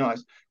 it's really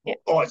nice," yeah,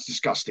 or "Oh, it's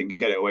disgusting.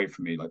 Get it away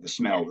from me!" Like the yeah.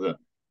 smell. That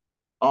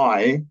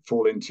I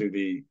fall into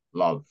the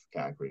love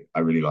category. I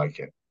really like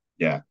it.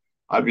 Yeah,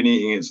 I've been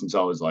eating it since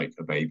I was like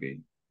a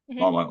baby. Hmm.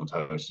 Marmite on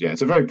toast. Yeah,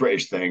 it's a very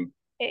British thing.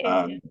 It is, yeah.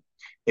 Um,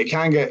 it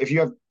can get if you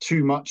have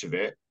too much of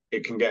it,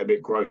 it can get a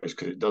bit gross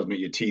because it does make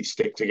your teeth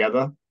stick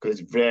together because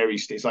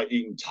it's like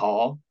eating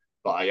tar.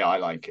 But yeah, I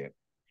like it.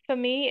 For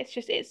me,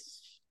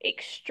 it's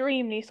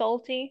extremely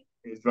salty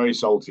It's very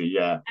salty.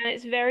 Yeah, and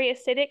it's very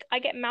acidic. I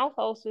get mouth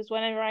ulcers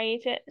whenever I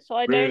eat it, so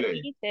I don't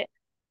really. eat it.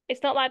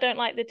 It's not that I don't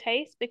like the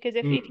taste because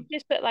if you Mm.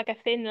 just put like a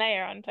thin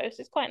layer on toast,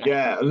 it's quite nice.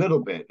 Yeah, a little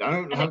bit. I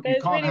don't And it have. You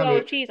goes can't really have well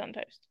with it. cheese on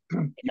toast.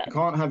 It You does.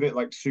 can't have it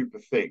like super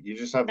thick. You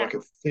just have Nah, like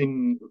a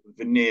thin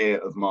veneer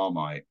of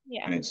Marmite,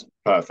 yeah. and it's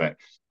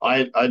perfect.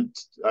 I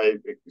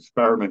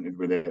experimented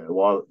with it a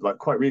while, like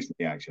quite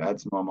recently actually. I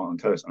had some Marmite on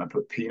toast, and I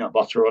put peanut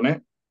butter on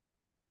it.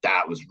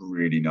 That was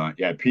really nice.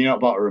 Yeah, peanut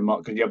butter and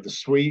because you have the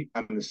sweet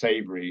and the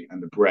savory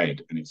and the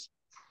bread, and it's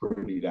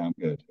pretty damn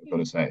good. I've got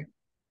to say,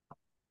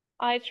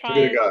 I give it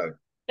a tried go.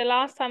 the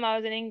last time I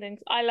was in England.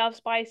 'Cause I love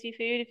spicy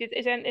food.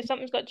 If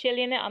something's got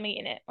chili in it, I'm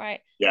eating it,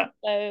 right? Yeah,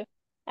 So,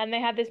 and they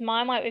had this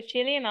Marmite with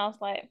chili, and I was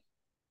like,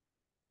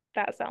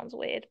 that sounds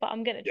weird, but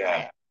I'm gonna try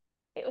yeah,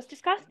 it. It was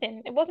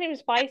disgusting. It wasn't even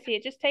spicy.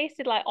 It just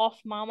tasted like off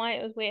Marmite.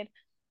 It was weird.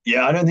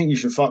 yeah. I don't think you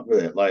should fuck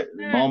with it. Like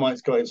Nah.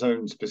 Marmite's got its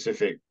own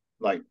specific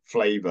like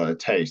flavor,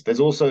 taste. There's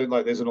also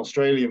like there's an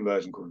Australian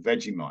version called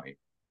Vegemite,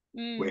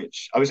 Mm.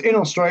 which I was in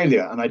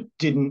Australia and I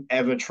didn't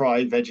ever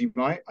try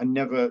Vegemite. I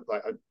never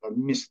like I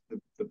missed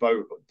the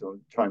boat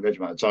on trying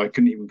Vegemite, so I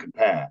couldn't even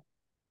compare.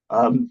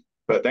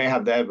 But they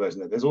have their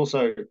version. There's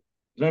also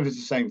I don't know if it's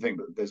the same thing,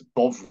 but there's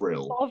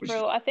Bovril, which is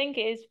Overthrow, I think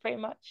it is pretty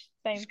much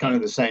the it's same kind of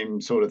thing. the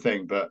same sort of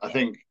thing. But I Yeah.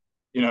 think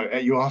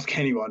you ask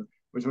anyone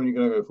which one are you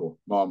going to go for?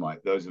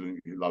 Marmite. Those are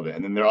who love it.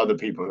 And then there are other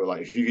people who are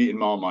like, if you've eaten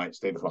Marmite,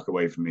 stay the fuck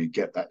away from me.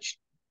 Get that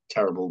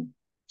terrible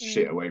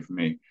shit Mm. away from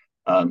me.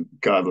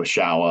 Go have a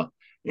shower.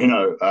 You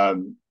know.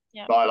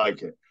 Yeah. But I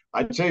like it.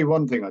 I tell you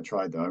one thing I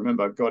tried though. I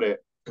remember I got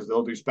it because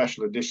they'll do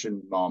special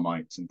edition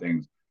Marmites and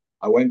things.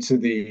 I went to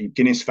the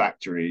Guinness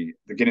factory,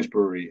 the Guinness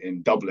brewery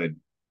in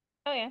Dublin,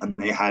 Oh yeah. and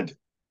they had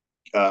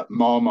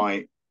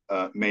Marmite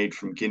made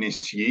from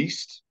Guinness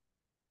yeast,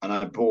 and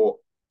I bought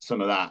some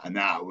of that, and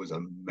that was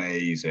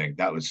amazing.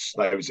 That was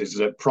like it's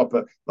a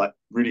proper like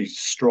really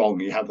strong.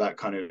 You have that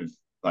kind of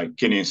like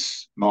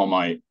Guinness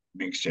Marmite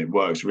mixture. It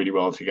works really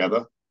well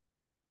together.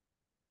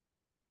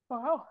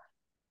 Wow.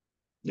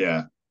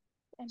 Yeah.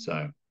 And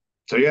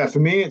So yeah, for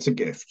me it's a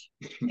gift.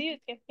 for you,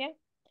 it's gift, yeah.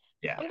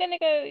 Yeah. I'm gonna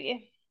go, yeah,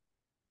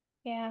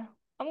 yeah.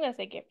 I'm gonna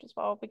say gift as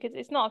well because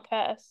it's not a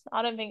curse.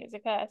 I don't think it's a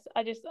curse.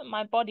 I just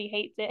my body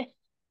hates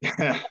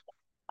it.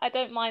 I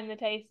don't mind the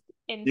taste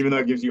in Even though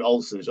small. it gives you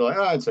ulcers, you're like,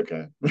 oh, it's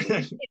okay.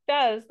 It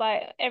does.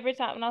 Like every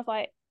time, and I was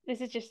like,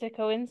 this is just a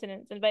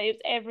coincidence, and but it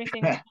was every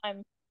single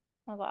time.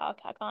 I was like,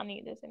 okay, I can't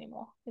eat this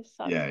anymore. This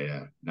sucks. Yeah,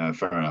 yeah. No,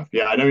 fair enough.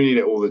 Yeah, I don't eat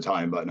it all the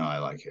time, but no, I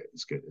like it.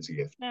 It's good. It's a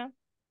gift. Yeah.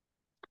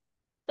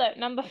 So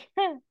number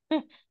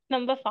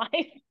number five.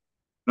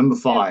 Number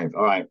Um, five.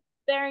 All right.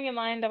 bearing in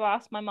mind, I've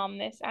asked my mum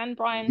this and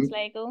Brian Mhm.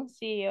 Slagle,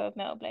 CEO of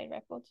Metal Blade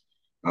Records.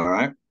 All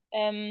right.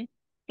 Um,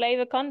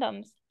 flavor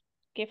condoms,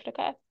 gift or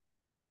curse?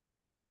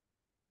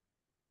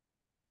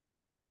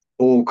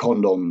 All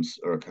condoms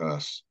are a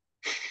curse.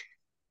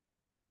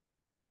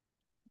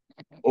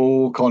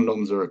 All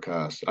condoms are a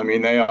curse. I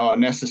mean, they are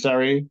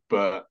necessary,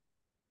 but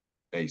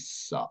they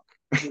suck.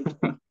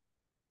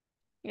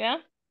 Yeah.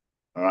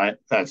 All right,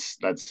 that's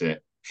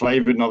it.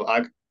 Flavored, not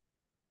I.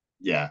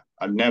 Yeah,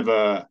 I've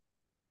never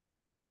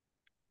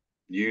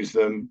used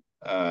them.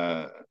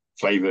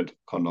 Flavored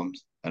condoms,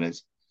 that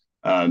is.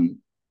 Um,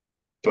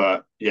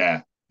 but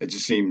yeah, it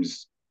just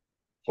seems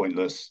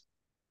pointless.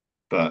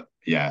 But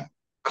yeah,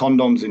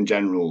 condoms in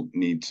general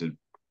need to,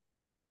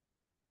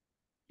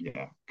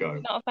 yeah, go.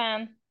 Not a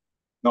fan.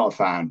 Not a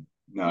fan.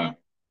 No. No,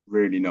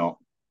 really not.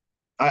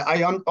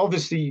 I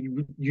obviously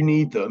you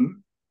need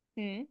them,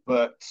 Hmm.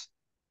 but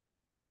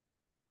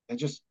they're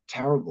just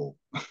terrible.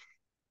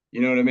 You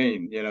know what I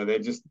mean? You know,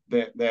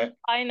 they're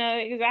I know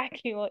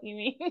exactly what you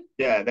mean.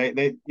 yeah,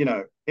 they you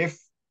know, if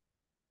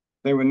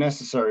they were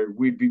necessary,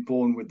 we'd be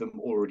born with them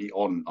already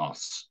on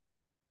us,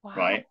 Wow.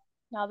 right?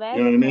 Now You there's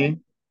know a what I point.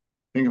 mean?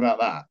 Think about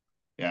that.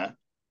 Yeah.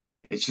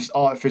 It's just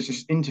artificial, it's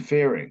just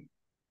interfering.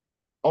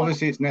 Well,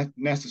 Obviously, it's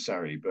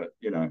necessary, but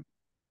you know,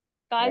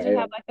 guys would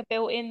yeah, have like a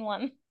built-in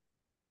one.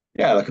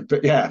 yeah, like a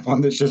bit, yeah,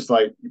 one that's just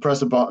like you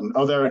press a button.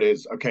 Oh, there it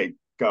is. Okay,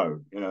 go.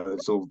 You know,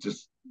 it's all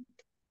just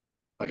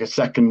like a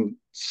second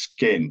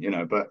skin. You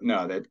know, but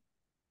no, they're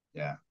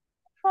yeah,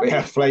 but Problem.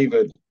 yeah,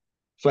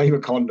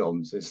 flavored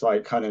condoms. It's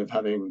like kind of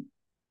having.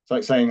 It's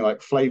like saying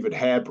like flavored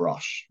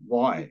hairbrush.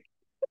 Why?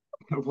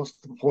 What's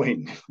the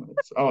point?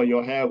 It's, oh,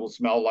 your hair will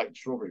smell like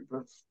strawberry.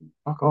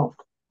 Fuck off.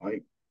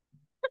 Like,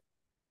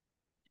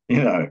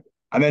 you know.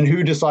 And then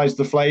who decides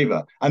the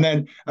flavor? And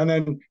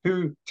then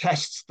who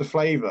tests the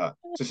flavor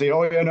to see,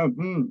 oh yeah, no,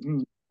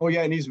 oh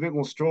yeah, it needs a bit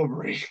more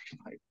strawberry.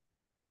 Like,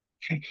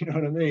 you know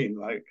what I mean?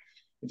 Like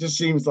it just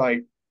seems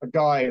like a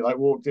guy like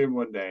walked in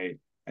one day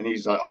and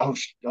he's like, oh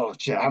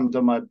shit, I haven't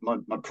done my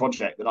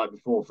project the night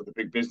before for the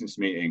big business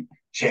meeting.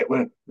 Shit,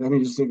 well, let me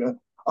just think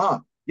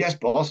yes,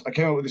 boss, I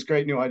came up with this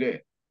great new idea.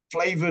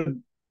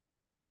 Flavored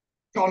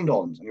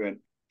condoms. And he went,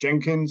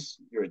 Jenkins,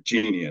 you're a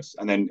genius.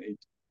 And then he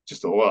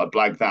just thought, well, I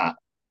blagged that.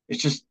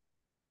 It's just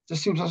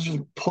seems like such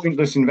a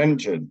pointless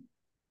invention.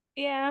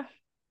 Yeah,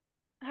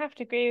 I have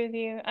to agree with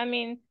you. I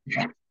mean,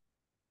 Yeah.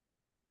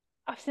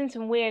 I've seen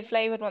some weird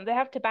flavored ones. They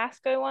have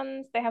Tabasco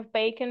ones, they have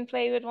bacon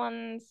flavored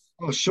ones.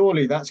 Oh,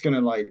 surely that's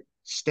gonna like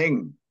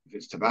sting if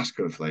it's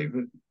Tabasco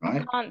flavored, I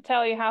right? can't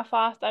tell you how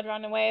fast I'd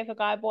run away if a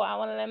guy bought out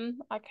one of them.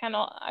 I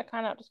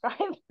cannot describe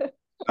it.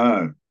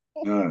 No,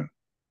 no.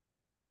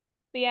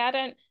 But yeah, I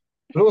don't.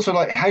 But also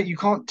like how you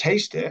can't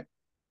taste it.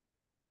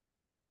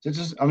 So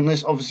just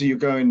unless obviously you're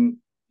doing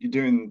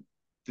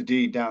the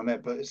deed down there,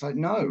 but it's like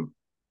no.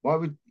 Why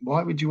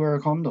would you wear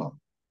a condom?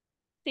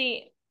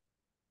 See,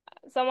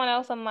 someone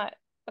else on my,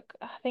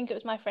 I think it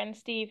was my friend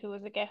Steve who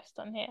was a guest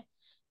on here.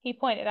 He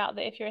pointed out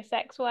that if you're a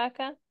sex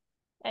worker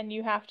and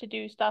you have to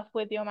do stuff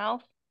with your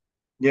mouth,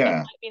 it Yeah,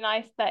 might be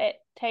nice that it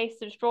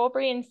tastes of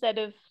strawberry instead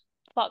of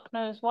fuck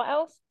knows what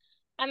else.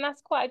 And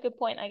that's quite a good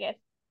point, I guess.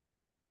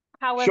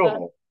 However,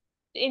 sure.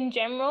 in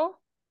general,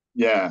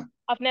 Yeah,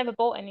 I've never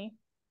bought any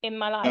in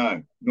my life.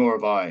 no, nor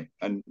have I,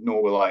 and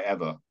nor will I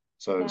ever.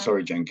 So Yeah,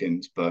 sorry,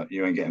 Jenkins, but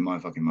you ain't getting my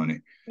fucking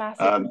money.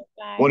 massive Um, red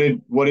what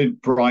flag.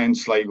 did Brian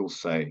Slagle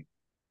say?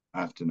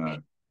 I have to know.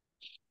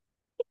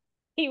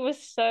 He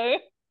was so,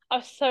 I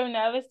was so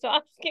nervous to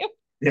ask him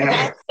because I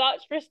Yeah, have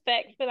such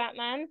respect for that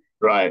man,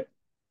 right.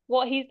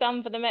 what he's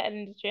done for the metal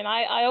industry. And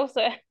I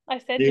also, I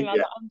said to him, I was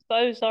Yeah, like,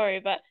 I'm so sorry,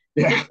 but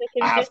yeah. just the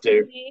I have to.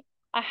 consistency,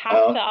 I have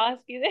Uh, to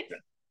ask you this.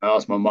 I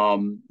asked my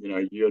mom. You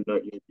know, you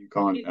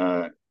can't.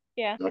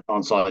 Yeah, I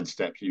can't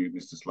sidestep you,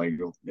 Mr.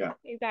 Slagle. Yeah,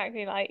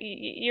 exactly. Like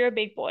you're a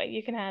big boy,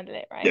 you can handle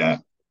it, right? yeah.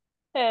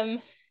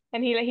 Um,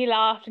 and he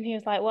laughed and he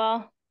was like,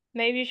 "Well,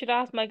 maybe you should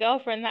ask my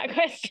girlfriend that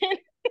question."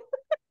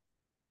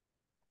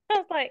 I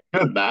was like,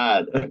 Good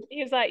bad.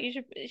 he was like, "You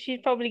should,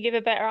 she'd probably give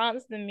a better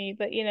answer than me."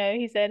 But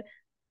he said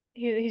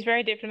he's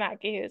very diplomatic.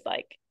 He was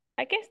like,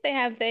 "I guess they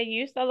have their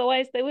use,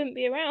 otherwise they wouldn't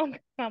be around."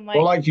 I'm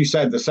Well, like, like you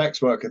said, the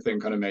sex worker thing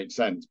kind of made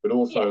sense, but yeah,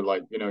 also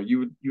like you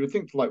would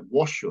think to like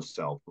wash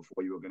yourself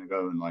before you were going to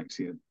go and like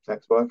see a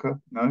sex worker,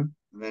 no,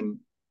 and then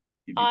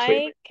you'd be clear.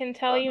 I can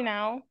tell you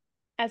now,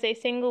 as a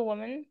single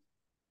woman,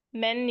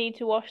 men need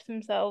to wash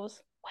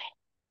themselves.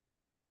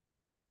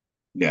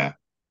 Yeah,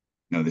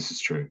 no, this is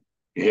true.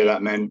 You hear It is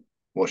that, men?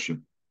 Wash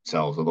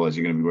yourselves, otherwise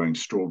you're going to be wearing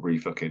strawberry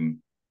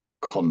fucking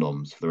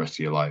condoms for the rest of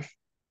your life.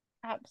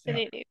 Yeah.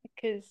 absolutely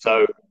because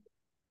So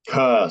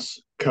curse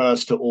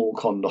to all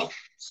condoms,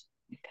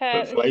 but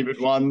Kurt, flavored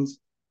ones,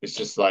 it's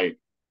just like,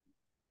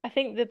 I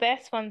think the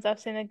best ones I've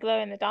seen are glow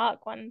in the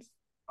dark ones.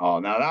 oh,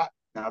 now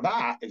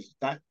that is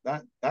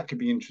that could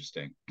be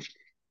interesting.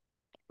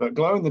 But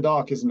glow in the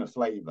dark isn't a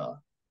flavor.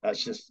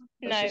 That's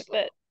No, just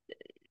like,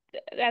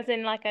 but as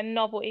in like a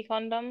novelty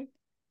condom.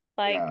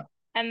 Like, yeah.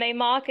 and they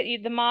market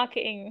you the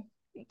marketing.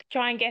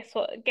 Try and guess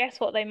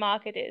what they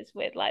market is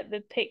with like the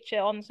picture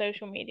on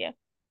social media.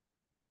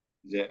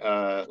 Is it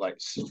like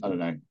I don't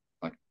know,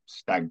 like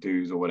stag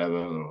doos or whatever,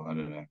 or I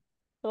don't know.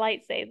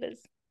 Lightsabers.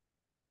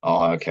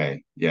 Oh,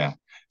 okay, yeah.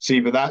 See,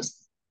 but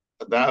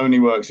that only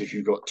works if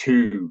you've got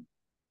two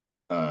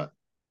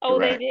Oh,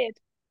 they direct, did.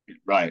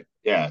 right?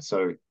 Yeah,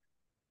 so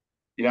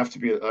you'd have to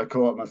be. I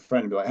call up my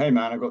friend and be like, "Hey,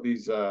 man, I got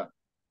these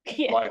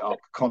Yeah. light up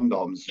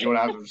condoms. Do you want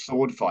to have a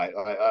sword fight?"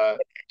 Like,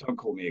 don't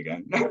call me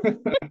again.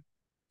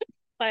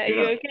 Like, are you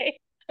you know, okay?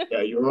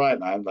 yeah, you're right,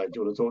 man. Like, do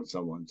you want to talk to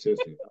someone?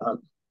 Seriously.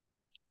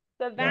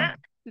 So Yeah,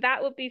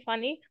 that would be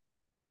funny,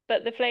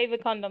 but the flavor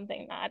condom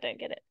thing, nah, I don't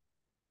get it.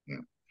 yeah.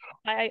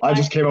 I I I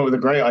just came up with a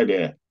great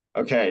idea.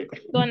 Okay,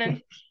 Go on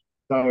and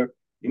so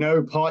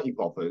party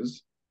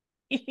poppers,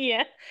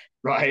 yeah.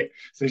 right?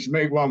 So you should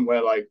make one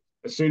where like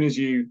as soon as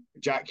you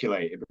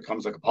ejaculate, it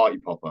becomes like a party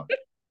popper.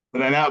 But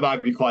then that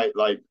might be quite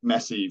like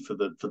messy for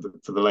the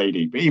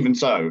lady. But even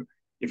so,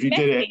 if you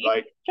did it Messy.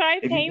 like Try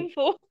if you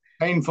painful.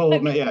 painful,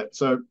 Okay. yeah.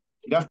 So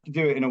you'd have to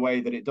do it in a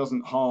way that it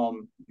doesn't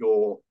harm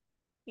your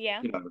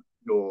Yeah.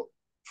 your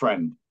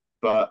friend.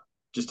 But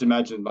just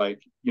imagine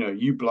like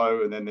you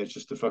blow and then there's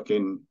just a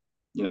fucking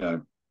you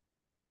know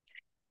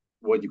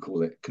what do you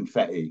call it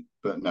confetti.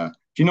 But no, do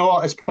you know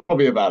what? It's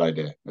probably a bad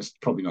idea. It's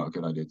probably not a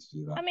good idea to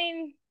do that. I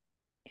mean,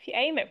 if you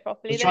aim it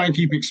properly, Let's try and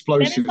keep then it's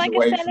explosives like a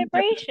away from the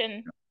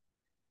celebration.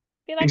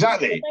 Be like a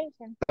exactly.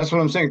 celebration. That's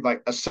what I'm saying.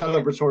 Like a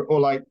celebratory, or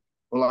like,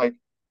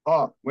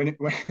 oh,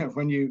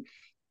 when you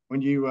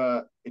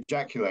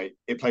ejaculate,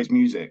 it plays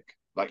music,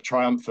 like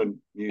triumphant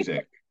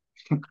music,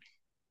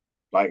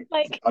 like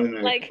Like I don't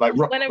know, like like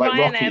when a like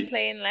Ryanair Rocky.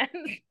 plane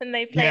lands and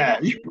they play Yeah,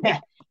 rock yeah.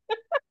 music.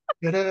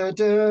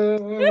 Da-da-da,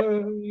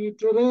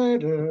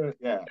 da-da-da.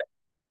 Yeah,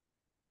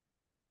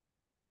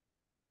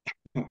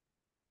 yeah,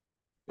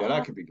 Uh,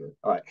 that could be good.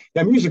 All right,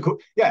 yeah, musical.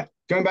 Yeah,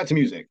 going back to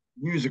music,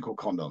 musical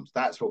condoms.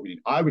 That's what we need.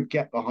 I would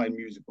get behind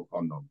musical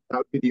condoms. That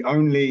would be the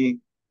only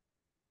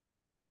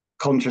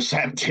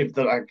contraceptive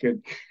that I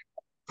could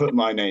put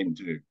my name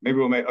to. Maybe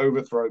we'll make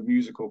Overthrow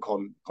musical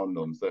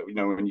condoms that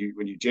when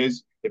you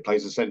jizz, it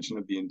plays Ascension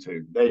of the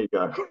Entomb. There you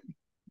go.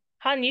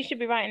 Hun, you should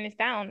be writing this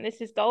down.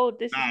 This is gold.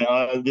 This is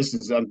Man, this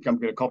is I'm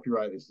going to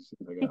copyright this as soon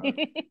as I get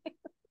home.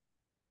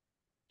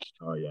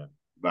 Oh yeah,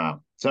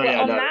 wow. So Well,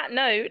 yeah, on no, that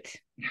note,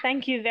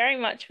 thank you very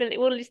much for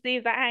we'll just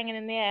leave that hanging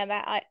in the air,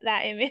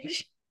 that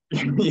image.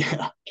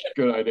 yeah,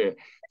 good idea.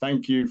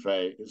 Thank you,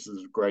 Faye. This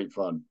is great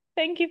fun.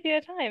 Thank you for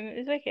your time. It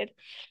was wicked.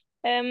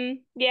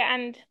 Yeah,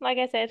 and like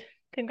I said,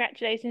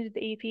 congratulations to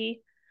the EP.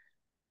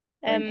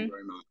 Thank you Um,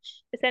 very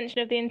much. Ascension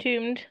of the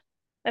Entombed,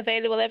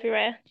 available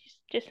everywhere.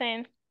 Just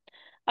saying.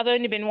 I've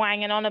only been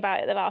wanging on about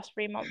it the last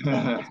 3 months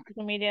on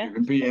social media. You've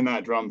been beating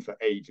that drum for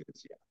ages.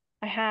 Yeah,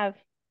 I have,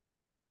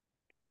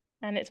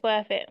 and it's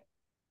worth it.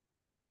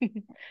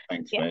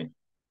 thanks, Yeah. Faye.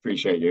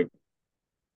 Appreciate you.